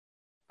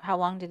 How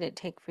long did it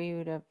take for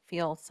you to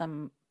feel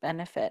some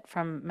benefit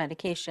from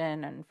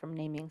medication and from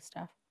naming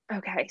stuff?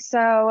 Okay,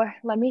 so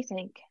let me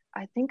think.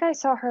 I think I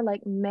saw her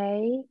like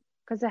May,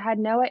 because I had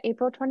Noah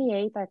April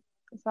 28th. I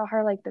saw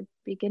her like the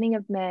beginning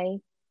of May,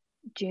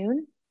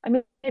 June. I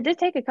mean, it did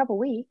take a couple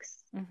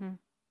weeks. Mm-hmm.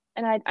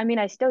 And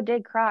I still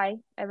did cry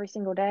every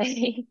single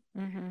day.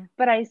 Mm-hmm.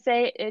 But I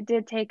say it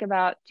did take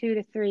about 2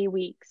 to 3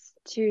 weeks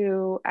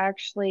to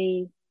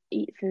actually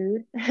eat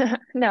food.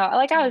 No,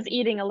 like I was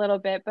eating a little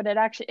bit, but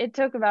it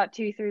took about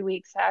 2, 3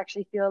 weeks to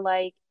actually feel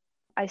like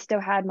I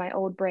still had my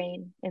old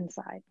brain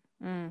inside,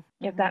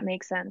 if that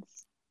makes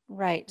sense.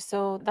 Right.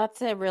 So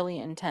that's a really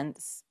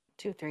intense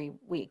 2, 3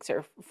 weeks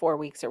or 4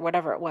 weeks or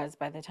whatever it was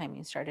by the time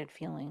you started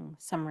feeling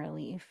some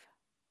relief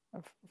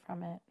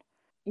from it.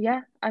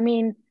 Yeah, I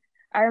mean,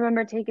 I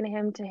remember taking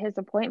him to his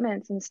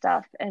appointments and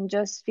stuff and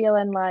just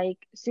feeling like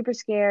super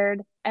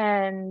scared.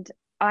 And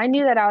I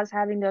knew that I was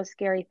having those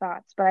scary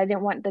thoughts, but I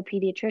didn't want the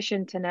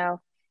pediatrician to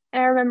know.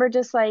 And I remember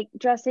just like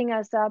dressing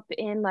us up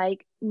in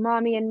like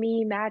mommy and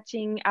me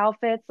matching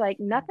outfits, like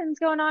nothing's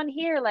going on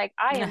here. Like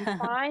I am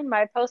fine.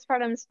 My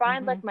postpartum's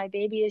fine. Like my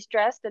baby is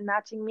dressed and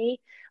matching me.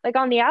 Like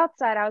on the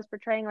outside, I was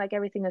portraying like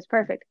everything was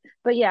perfect.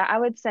 But yeah, I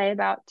would say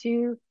about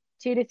 2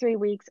 to 3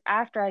 weeks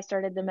after I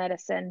started the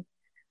medicine,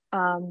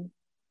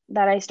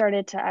 that I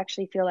started to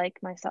actually feel like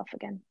myself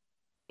again.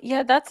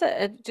 Yeah, that's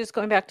just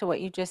going back to what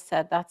you just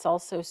said, that's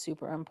also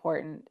super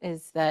important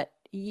is that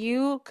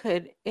it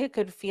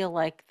could feel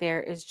like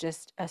there is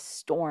just a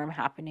storm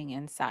happening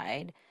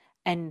inside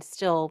and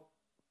still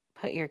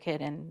put your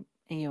kid and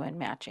you in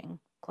matching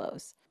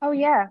clothes. Oh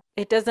yeah.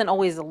 It doesn't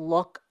always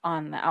look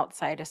on the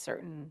outside a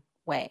certain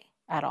way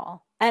at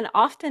all. And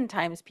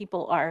oftentimes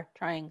people are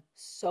trying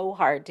so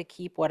hard to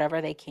keep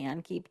whatever they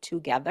can keep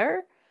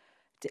together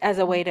as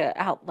a way to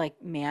help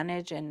like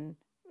manage and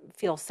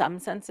feel some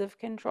sense of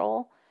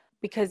control,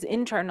 because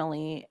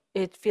internally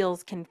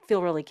can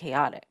feel really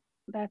chaotic.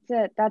 That's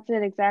it. That's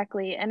it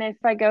exactly. And if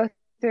I go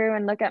through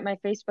and look at my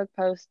Facebook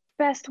post,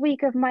 best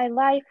week of my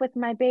life with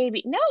my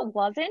baby. No, it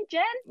wasn't,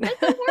 Jen.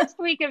 It was the worst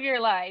week of your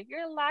life.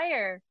 You're a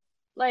liar.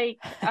 Like,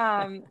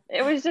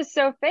 it was just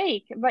so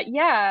fake. But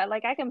yeah,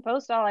 like I can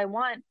post all I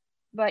want.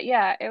 But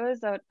yeah, it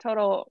was a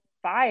total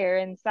fire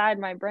inside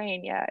my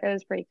brain. Yeah, it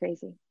was pretty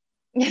crazy.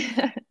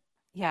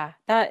 Yeah,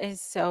 that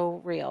is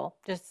so real.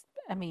 Just,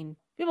 I mean,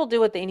 people do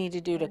what they need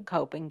to do to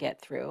cope and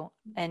get through.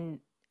 And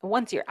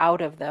once you're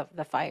out of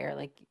the fire,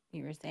 like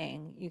you were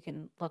saying, you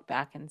can look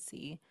back and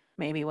see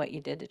maybe what you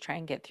did to try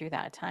and get through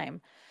that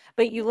time.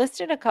 But you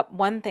listed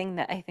one thing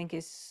that I think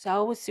is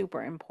so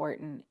super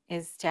important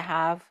is to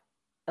have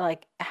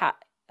like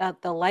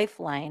the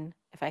lifeline,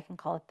 if I can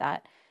call it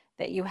that,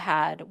 that you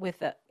had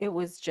it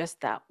was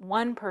just that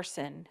one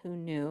person who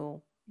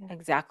knew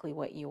exactly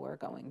what you were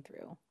going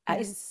through.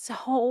 Is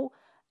so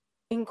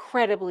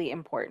incredibly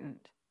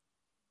important.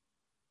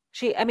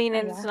 I mean,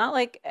 and it's not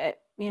like, it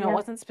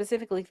wasn't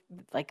specifically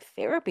like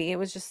therapy. It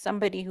was just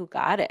somebody who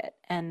got it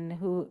and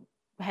who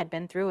had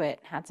been through it,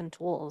 had some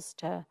tools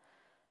to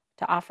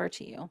offer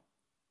to you.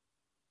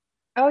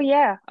 Oh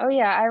yeah. Oh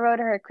yeah. I wrote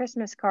her a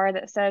Christmas card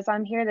that says,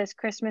 "I'm here this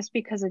Christmas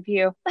because of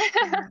you."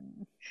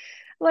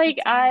 Like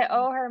I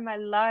owe her my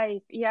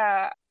life.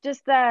 Yeah.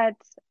 Just that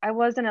I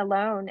wasn't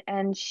alone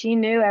and she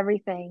knew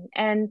everything.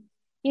 And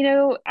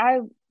I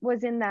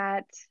was in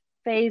that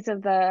phase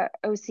of the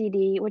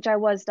OCD, which I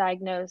was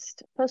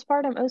diagnosed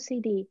postpartum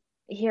OCD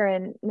here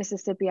in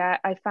Mississippi.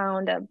 I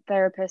found a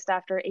therapist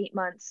after 8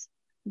 months.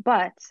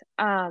 But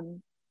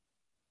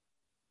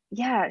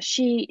yeah,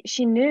 she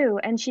knew,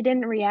 and she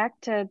didn't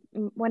react to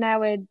when I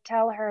would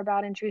tell her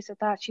about intrusive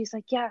thoughts. She's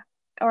like, yeah,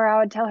 or I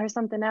would tell her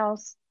something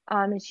else,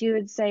 and she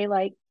would say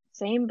like,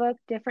 same book,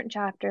 different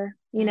chapter,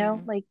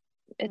 like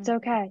it's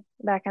okay,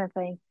 that kind of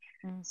thing.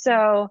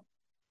 So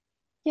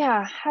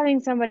yeah, having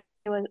somebody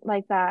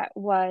like that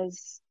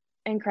was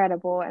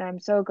incredible, and I'm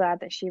so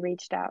glad that she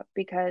reached out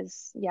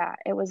because yeah,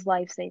 it was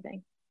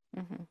life-saving.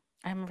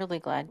 I'm really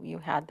glad you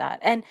had that.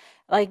 And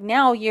like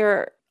now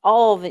you're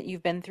all that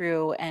you've been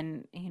through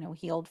and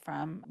healed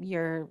from,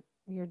 you're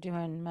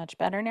doing much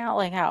better now.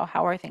 Like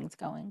how are things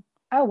going?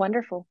 Oh,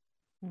 wonderful.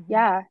 Hmm.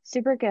 Yeah,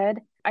 super good.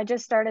 I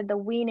just started the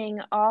weaning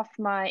off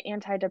my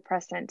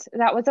antidepressant.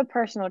 That was a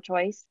personal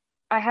choice.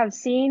 I have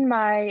seen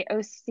my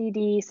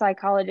OCD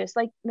psychologist.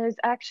 Like, there's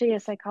actually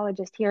a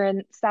psychologist here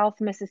in South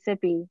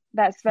Mississippi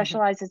that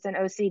specializes in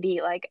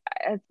OCD. Like,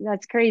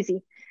 that's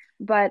crazy.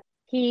 But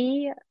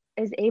he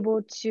is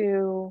able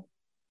to,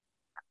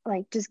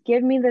 like, just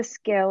give me the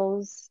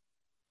skills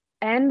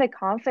and the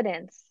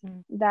confidence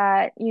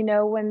that,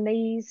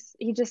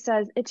 he just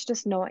says it's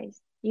just noise.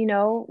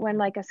 When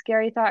like a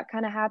scary thought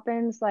kind of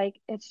happens, like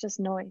it's just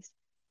noise.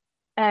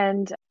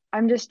 And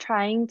I'm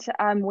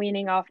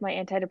weaning off my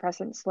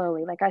antidepressant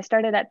slowly. Like I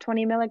started at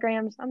 20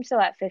 milligrams, I'm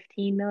still at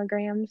 15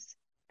 milligrams.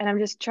 And I'm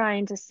just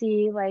trying to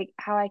see like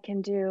how I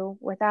can do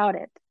without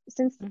it.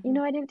 Since,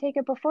 I didn't take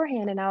it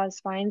beforehand and I was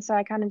fine. So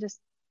I kind of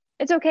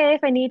it's okay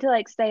if I need to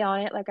like stay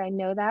on it. Like I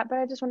know that, but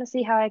I just want to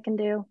see how I can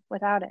do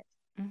without it.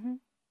 Hmm.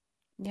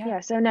 Yeah. Yeah,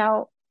 so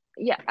now,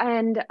 yeah,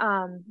 and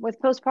with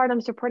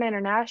Postpartum Support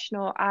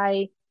International,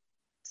 I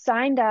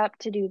signed up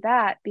to do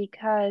that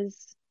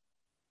because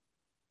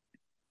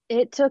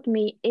it took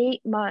me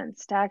 8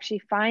 months to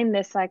actually find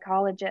this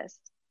psychologist.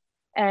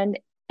 And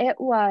it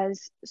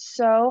was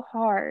so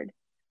hard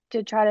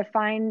to try to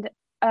find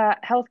a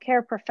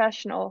healthcare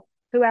professional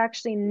who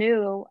actually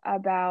knew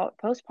about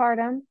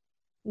postpartum,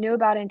 knew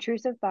about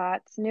intrusive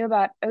thoughts, knew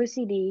about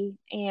OCD,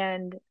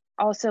 and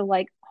also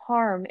like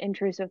harm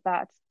intrusive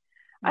thoughts.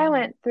 I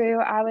went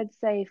through, I would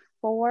say,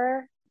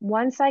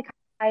 one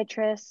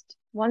psychiatrist,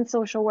 one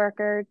social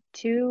worker,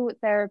 two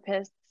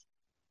therapists,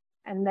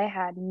 and they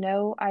had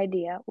no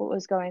idea what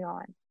was going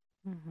on.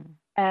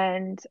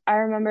 And I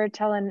remember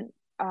telling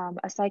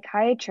a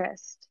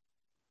psychiatrist,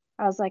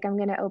 I was like, I'm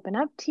going to open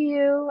up to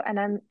you.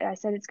 And I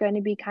said, it's going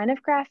to be kind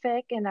of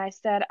graphic. And I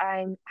said,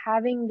 I'm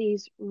having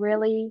these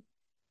really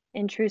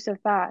intrusive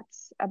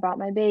thoughts about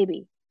my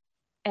baby.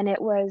 And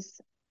it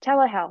was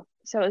telehealth.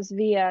 So it was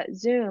via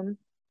Zoom.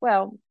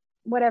 Well,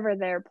 whatever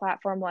their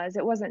platform was.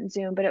 It wasn't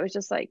Zoom, but it was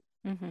just like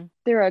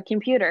through a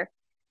computer.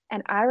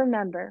 And I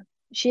remember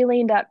she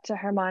leaned up to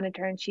her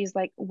monitor and she's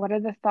like, what are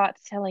the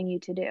thoughts telling you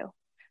to do?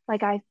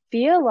 Like, I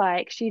feel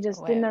like she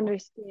just didn't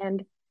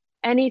understand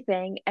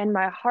anything. And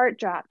my heart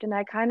dropped. And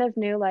I kind of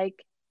knew,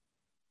 like,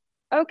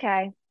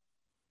 okay,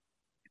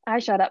 I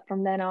shut up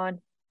from then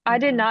on. I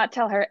did not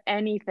tell her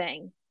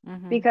anything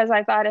because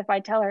I thought if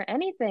I tell her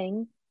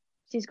anything,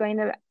 she's going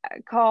to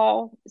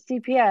call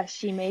CPS.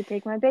 She may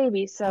take my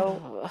baby.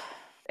 So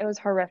it was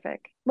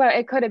horrific. Well,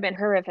 it could have been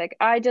horrific.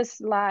 I just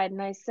lied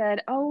and I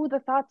said, oh, the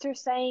thoughts are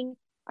saying,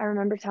 I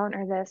remember telling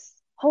her this.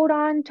 hold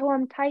on to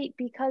him tight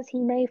because he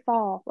may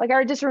fall. Like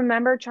I just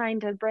remember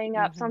trying to bring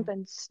up Mm-hmm.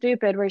 something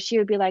stupid where she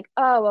would be like,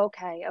 oh,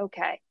 okay,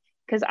 okay.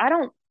 Because I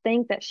don't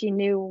think that she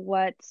knew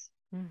what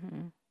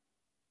Mm-hmm.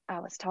 I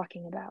was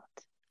talking about.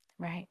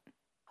 Right.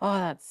 Oh,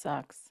 that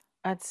sucks.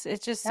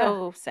 It's just Yeah.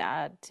 so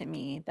sad to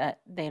me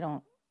that they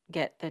don't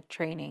get the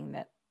training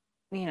that,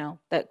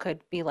 that could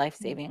be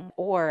life-saving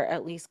or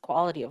at least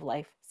quality of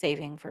life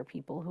saving for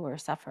people who are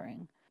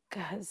suffering.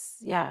 Because,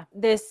 yeah,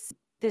 this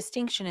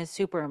distinction is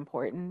super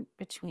important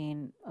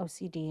between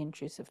OCD,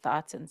 intrusive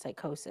thoughts, and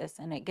psychosis,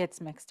 and it gets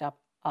mixed up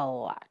a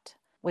lot,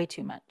 way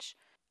too much.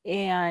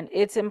 And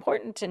it's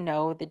important to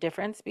know the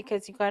difference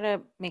because you got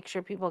to make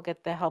sure people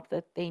get the help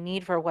that they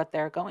need for what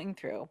they're going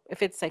through.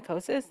 If it's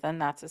psychosis, then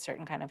that's a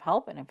certain kind of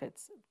help. And if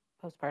it's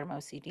postpartum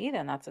OCD,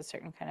 then that's a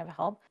certain kind of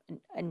help.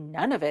 And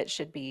none of it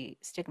should be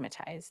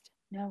stigmatized.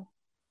 No.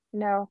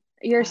 No,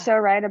 you're Ah, so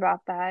right about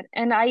that.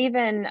 And I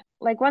even,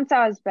 like, once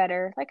I was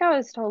better, like, I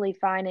was totally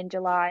fine in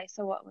July.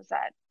 So, what was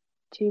that?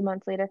 2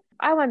 months later,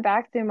 I went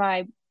back through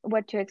my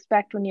what to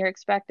expect when you're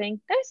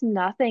expecting. There's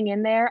nothing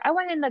in there. I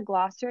went in the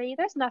glossary.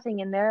 There's nothing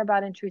in there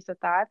about intrusive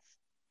thoughts.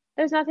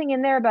 There's nothing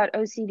in there about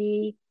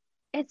OCD.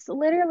 It's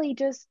literally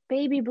just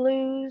baby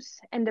blues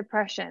and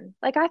depression.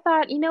 Like, I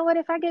thought, you know what?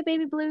 If I get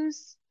baby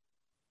blues,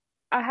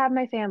 I have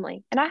my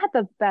family and I had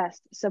the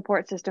best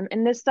support system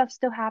and this stuff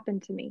still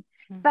happened to me.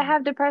 If I mhm.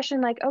 have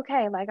depression, like,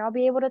 okay, like I'll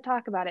be able to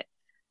talk about it.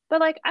 But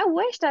like, I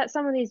wish that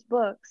some of these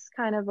books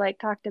kind of like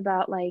talked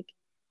about like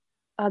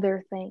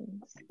other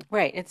things.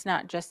 Right. It's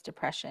not just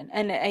depression.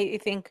 And I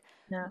think,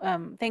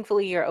 No.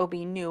 thankfully, your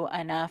OB knew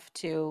enough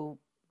to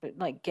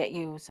like get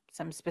you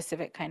some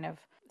specific kind of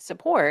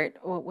support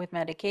with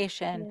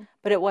medication, Yeah.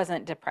 but it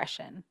wasn't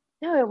depression.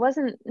 No, it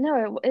wasn't.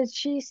 No,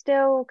 she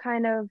still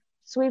kind of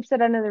sweeps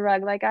it under the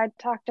rug. Like I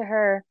talked to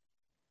her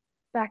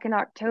back in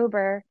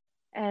October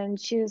and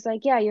she was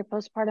like, yeah, you're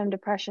postpartum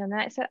depression. And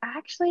I said,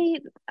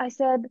 actually, I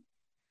said,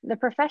 the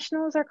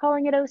professionals are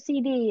calling it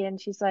OCD. And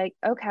she's like,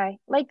 okay.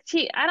 Like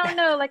I don't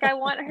know, like I Yeah.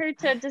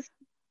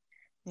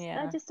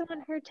 just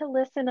want her to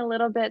listen a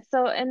little bit.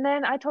 So, and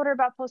then I told her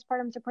about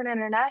Postpartum Support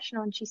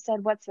International and she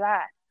said, what's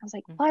that? I was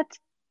like, what?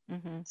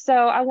 Mm-hmm. So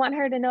I want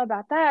her to know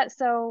about that.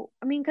 So,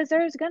 I mean, because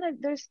there's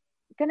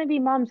gonna be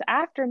moms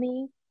after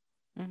me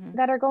Mm-hmm.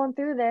 that are going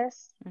through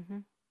this. Mm-hmm.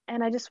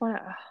 And I just want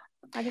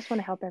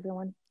to help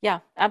everyone. Yeah,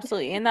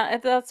 absolutely. And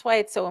that's why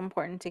it's so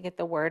important to get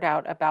the word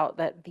out about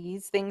that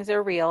these things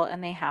are real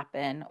and they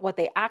happen, what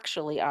they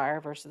actually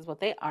are versus what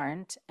they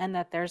aren't, and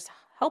that there's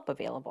help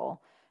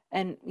available.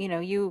 And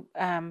you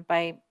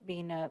by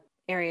being a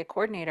area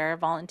coordinator, a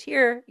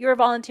volunteer, you're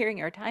volunteering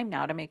your time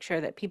now to make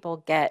sure that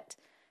people get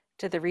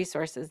to the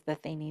resources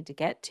that they need to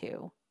get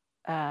to.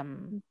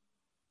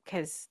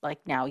 Because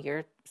like now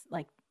you're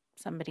like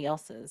somebody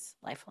else's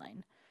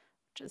lifeline,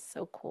 which is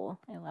so cool.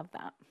 I love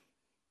that.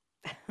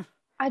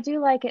 I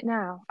do like it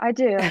now. I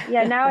do.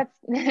 Yeah, now it's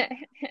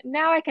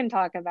now I can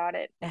talk about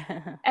it.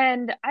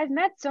 And I've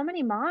met so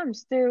many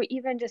moms through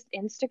even just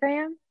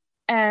Instagram.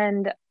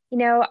 And,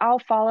 I'll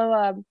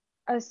follow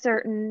a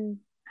certain,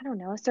 I don't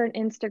know, a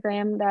certain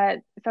Instagram that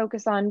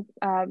focus on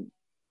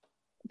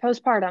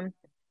postpartum.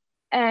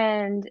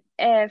 And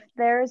if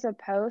there's a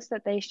post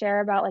that they share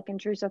about like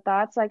intrusive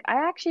thoughts, like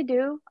I actually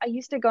do. I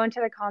used to go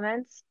into the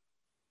comments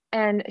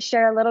and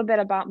share a little bit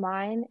about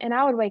mine. And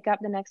I would wake up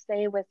the next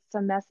day with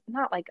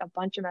not like a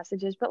bunch of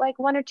messages, but like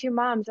one or two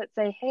moms that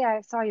say, hey,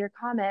 I saw your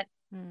comment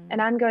and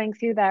Mm, I'm going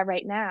through that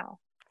right now.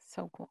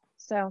 so cool.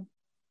 So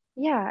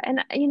yeah,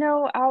 and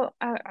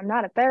I'm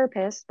not a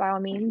therapist by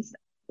all means.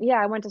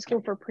 Yeah, I went to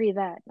school for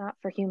pre-vet, not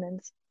for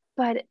humans.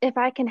 But if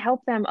I can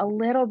help them a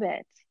little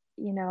bit,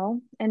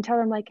 and tell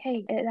them like,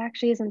 hey, it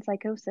actually isn't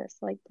psychosis.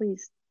 Like,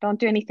 please don't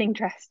do anything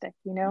drastic.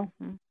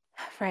 Mhm.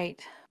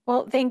 Right.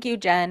 Well, thank you,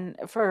 Jen,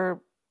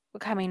 for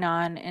coming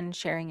on and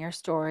sharing your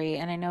story.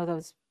 And I know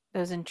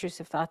those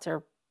intrusive thoughts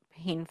are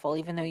painful,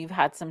 even though you've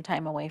had some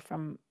time away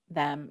from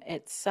them.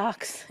 It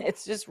sucks.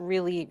 It's just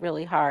really,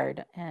 really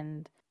hard.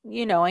 And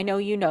I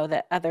know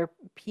that other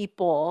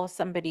people,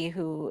 somebody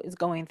who is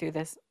going through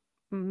this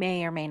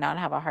may or may not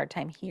have a hard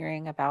time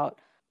hearing about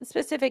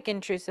specific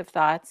intrusive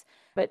thoughts.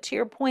 But to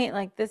your point,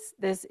 like this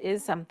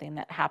is something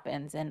that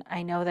happens. And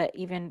I know that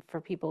even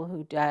for people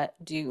who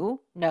do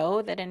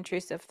know that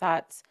intrusive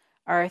thoughts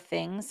are a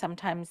thing,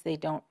 sometimes they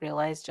don't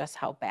realize just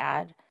how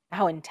bad,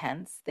 how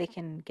intense they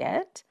can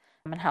get,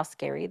 and how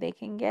scary they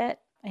can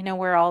get. I know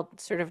we're all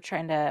sort of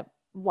trying to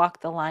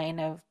walk the line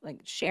of like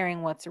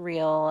sharing what's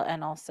real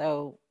and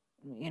also,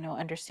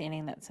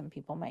 understanding that some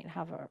people might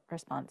have a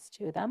response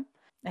to them.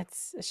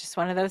 It's just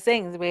one of those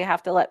things we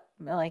have to let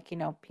like,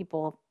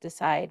 people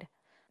decide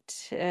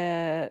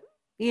to,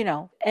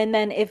 and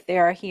then if they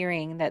are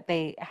hearing that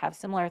they have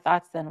similar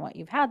thoughts than what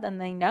you've had, then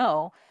they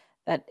know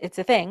that it's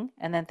a thing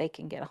and that they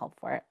can get help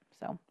for it.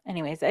 So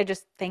anyways, I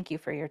just thank you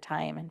for your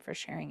time and for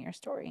sharing your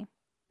story.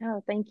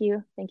 Oh, thank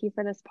you. Thank you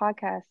for this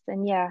podcast.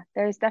 And yeah,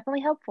 there's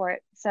definitely help for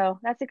it. So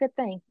that's a good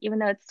thing. Even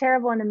though it's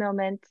terrible in the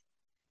moment,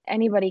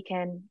 anybody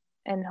can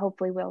and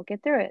hopefully will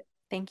get through it.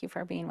 Thank you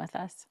for being with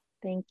us.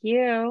 Thank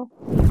you.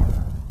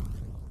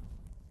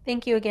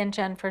 Thank you again,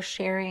 Jen, for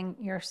sharing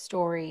your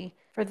story.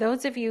 For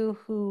those of you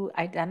who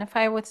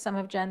identify with some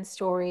of Jen's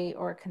story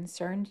or are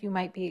concerned you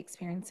might be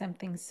experiencing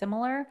something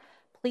similar,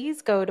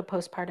 please go to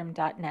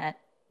postpartum.net,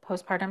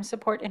 Postpartum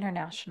Support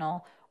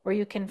International, where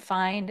you can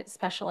find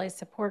specialized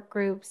support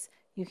groups.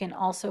 You can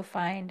also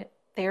find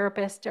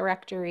therapist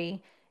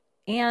directory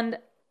and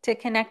to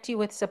connect you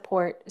with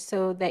support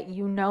so that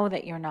you know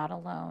that you're not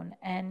alone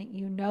and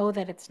you know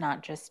that it's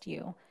not just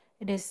you.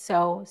 It is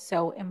so,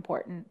 so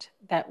important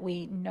that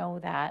we know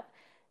that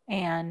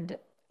and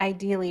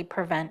ideally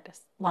prevent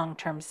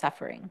long-term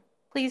suffering.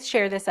 Please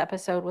share this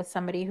episode with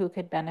somebody who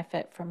could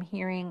benefit from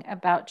hearing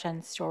about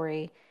Jen's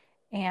story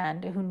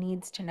and who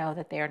needs to know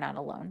that they are not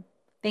alone.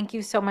 Thank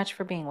you so much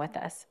for being with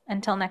us.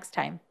 Until next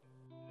time.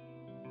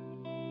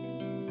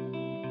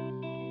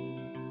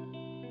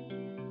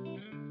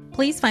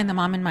 Please find the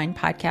Mom in Mind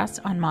podcast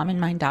on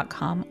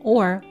mominmind.com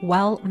or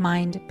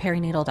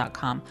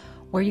wellmindperinatal.com,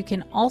 where you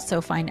can also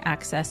find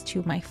access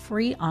to my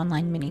free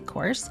online mini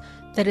course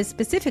that is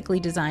specifically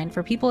designed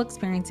for people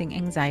experiencing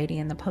anxiety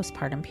in the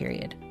postpartum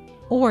period.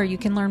 Or you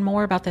can learn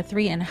more about the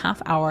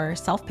 3.5-hour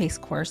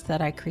self-paced course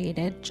that I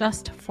created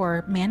just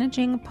for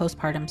managing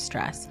postpartum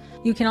stress.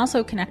 You can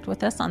also connect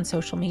with us on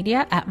social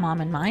media at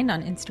Mom in Mind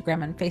on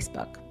Instagram and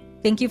Facebook.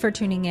 Thank you for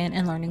tuning in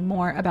and learning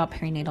more about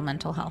perinatal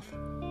mental health.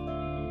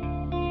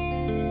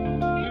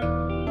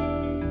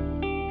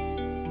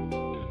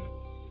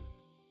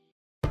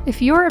 If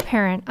you're a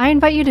parent, I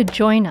invite you to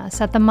join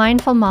us at the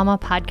Mindful Mama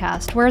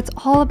podcast, where it's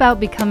all about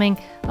becoming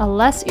a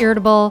less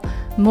irritable,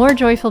 more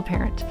joyful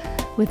parent.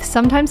 With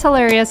sometimes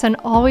hilarious and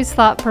always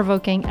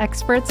thought-provoking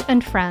experts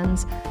and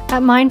friends,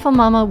 at Mindful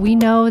Mama, we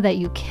know that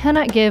you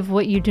cannot give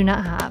what you do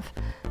not have.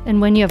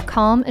 And when you have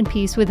calm and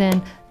peace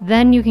within,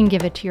 then you can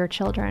give it to your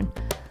children.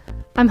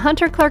 I'm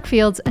Hunter Clark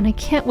Fields, and I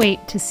can't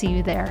wait to see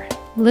you there.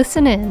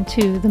 Listen in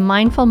to the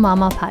Mindful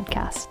Mama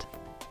podcast.